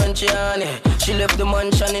nothing when she on it. She left the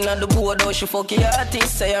mansion in the board, how she fuck the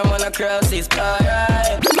artist. Say I'm on a cross, it's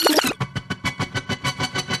alright.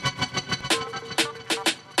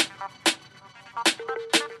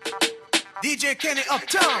 DJ Kenny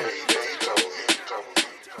Uptown.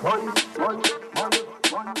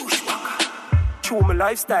 True, my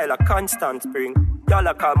lifestyle a constant spring. Y'all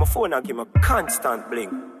a call my phone and give me constant bling.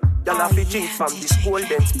 Y'all have to drink from this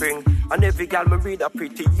golden spring. And every girl me read a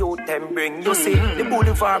pretty youth them bring. You see, the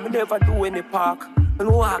boulevard me never do any park.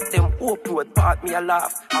 And walk them up road part me a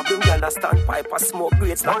laugh. Have them girl a stand pipe a smoke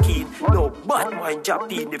grades like kid. No bad mind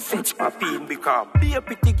Jappy in the fetch pappy because be a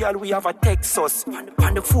pretty girl we have a Texas.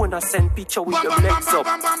 On the phone I send picture with them legs up.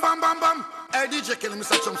 Hey DJ Kenny,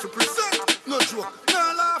 Mr. Chumps to present. No joke,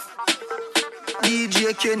 no laugh.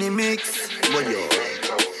 DJ Kenny mix. What yo?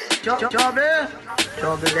 Jovi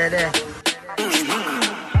there.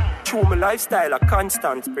 True, my lifestyle a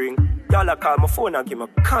constant spring. Y'all a call my phone and give me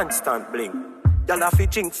constant bling. Y'all have to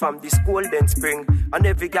drink from this golden spring. And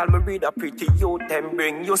every girl me read a pretty youth them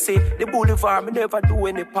bring. You see, the boulevard me never do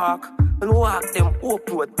any park. And walk them up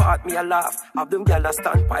road part me a laugh. Have them girl a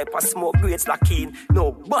stand pipe a smoke grades like keen.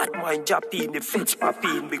 No bad mind Jappy in the fetch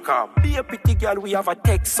pappy because be a pretty girl we have a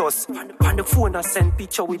Texas. On the phone I send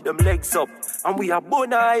picture with them legs up. And we are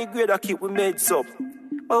born a high grade I keep we meds up.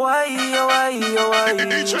 Oh why?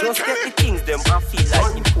 Just get the things them and feel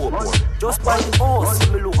like the poor. Just buy the horse,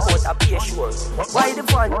 me look out a be sure. Why the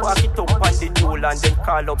van park it up on the door and then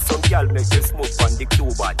call up some girl make them smoke on the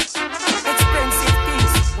Cuban. Expensive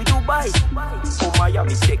things we do buy. Oh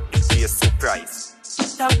Miami take the place surprise.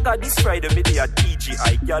 Thank God this Friday me there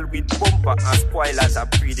Teejay, girl with bumper and spoilers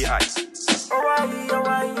and Pree the eye. Oh why?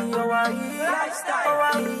 Lifestyle.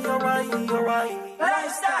 Oh why?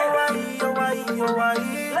 Lifestyle.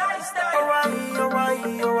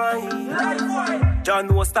 John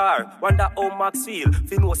no star, wonder how Max feel.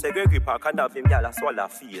 Fi know say Gregory Park and have him gyal a swallow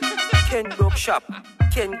feel. Ken broke shop,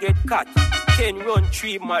 Ken get cut, Ken run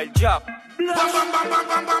 3 mile job.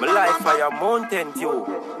 My life fire mountain view.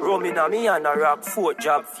 Roaming on me and a rock 4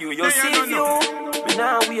 job few. You see you, me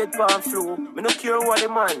now wait for flow. Me no care what the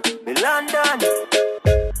man, me London.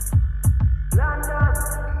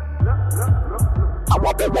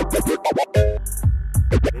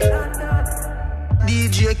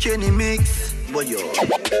 DJ Kenny mix. Boy yo.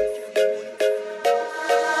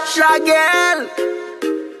 Shagel.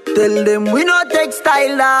 Tell them we no take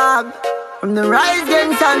style dog. From the rise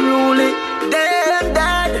against unruly. Them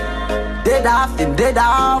dead. Dead off, them dead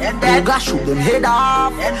off. You gotta shoot them head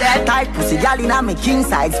off. Tight pussy gal inna me king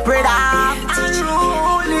side spread off.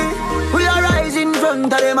 Unruly. We are rising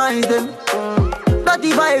front of them eyes them.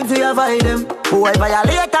 Dirty vibes we avoid them. Boy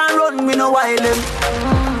violate and run we no wild them.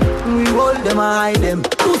 We hold them and hide them.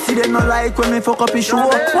 Pussy them no like when me fuck up his show.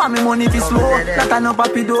 Want me money fi slow. That I no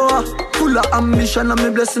papi door. Full of ambition and me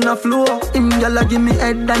blessing a flow. Him gyal give me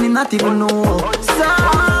head and he not even know.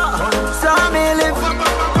 So me live.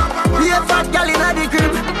 Be a fat gyal inna the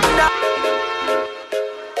crib.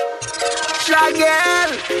 Shagel.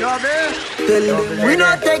 Tell them we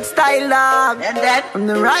no take style dog. From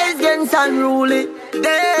the rise against unruly.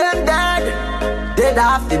 Them dead. Dead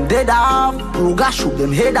off, them dead off. Ruga shoot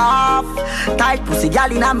them head off. Tight pussy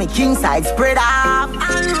gal inna me king side spread off.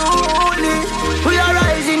 Unruly. We are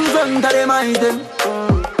rising front of them eyes them.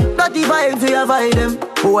 Dirty vibes we avoid them.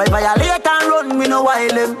 Boy violate and run we no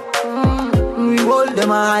wild them. We hold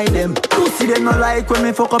them and hide them. Pussy them no like when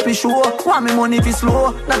me fuck up his show. Want me money fi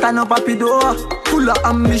slow. That I no papi door. Full of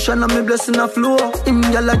ambition and me blessing a flow. Him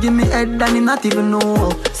gyal give me head and he not even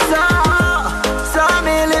know. So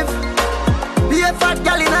me live. Be a fat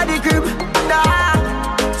gal inna the crib, dog.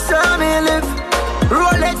 So me live.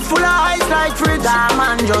 Rolex full of ice like fridge. That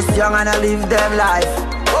man just young and I live them life.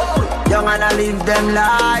 Young and I live them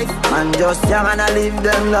life. Man just young and I live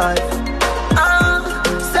them life.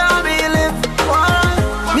 So me live.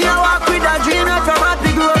 Me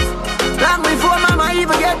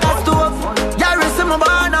my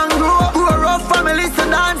born and grow a rough family, so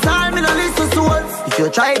dance all, me no listen souls. If you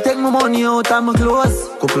try to take my money out of my clothes,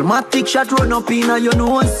 couple matic shot run up in your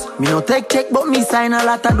nose. Me no take check, but me sign a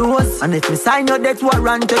lot of those. And if me sign your death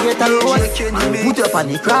warrant to get a rose, and put up on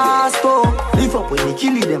the cross, though. Lift up when they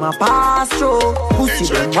kill you, them a pass through. Pussy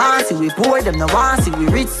them want see we poor, them no want see we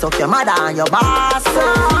rich. Suck your mother and your boss.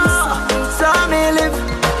 So me live,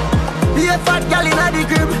 be a fat gal in the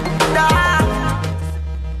crib.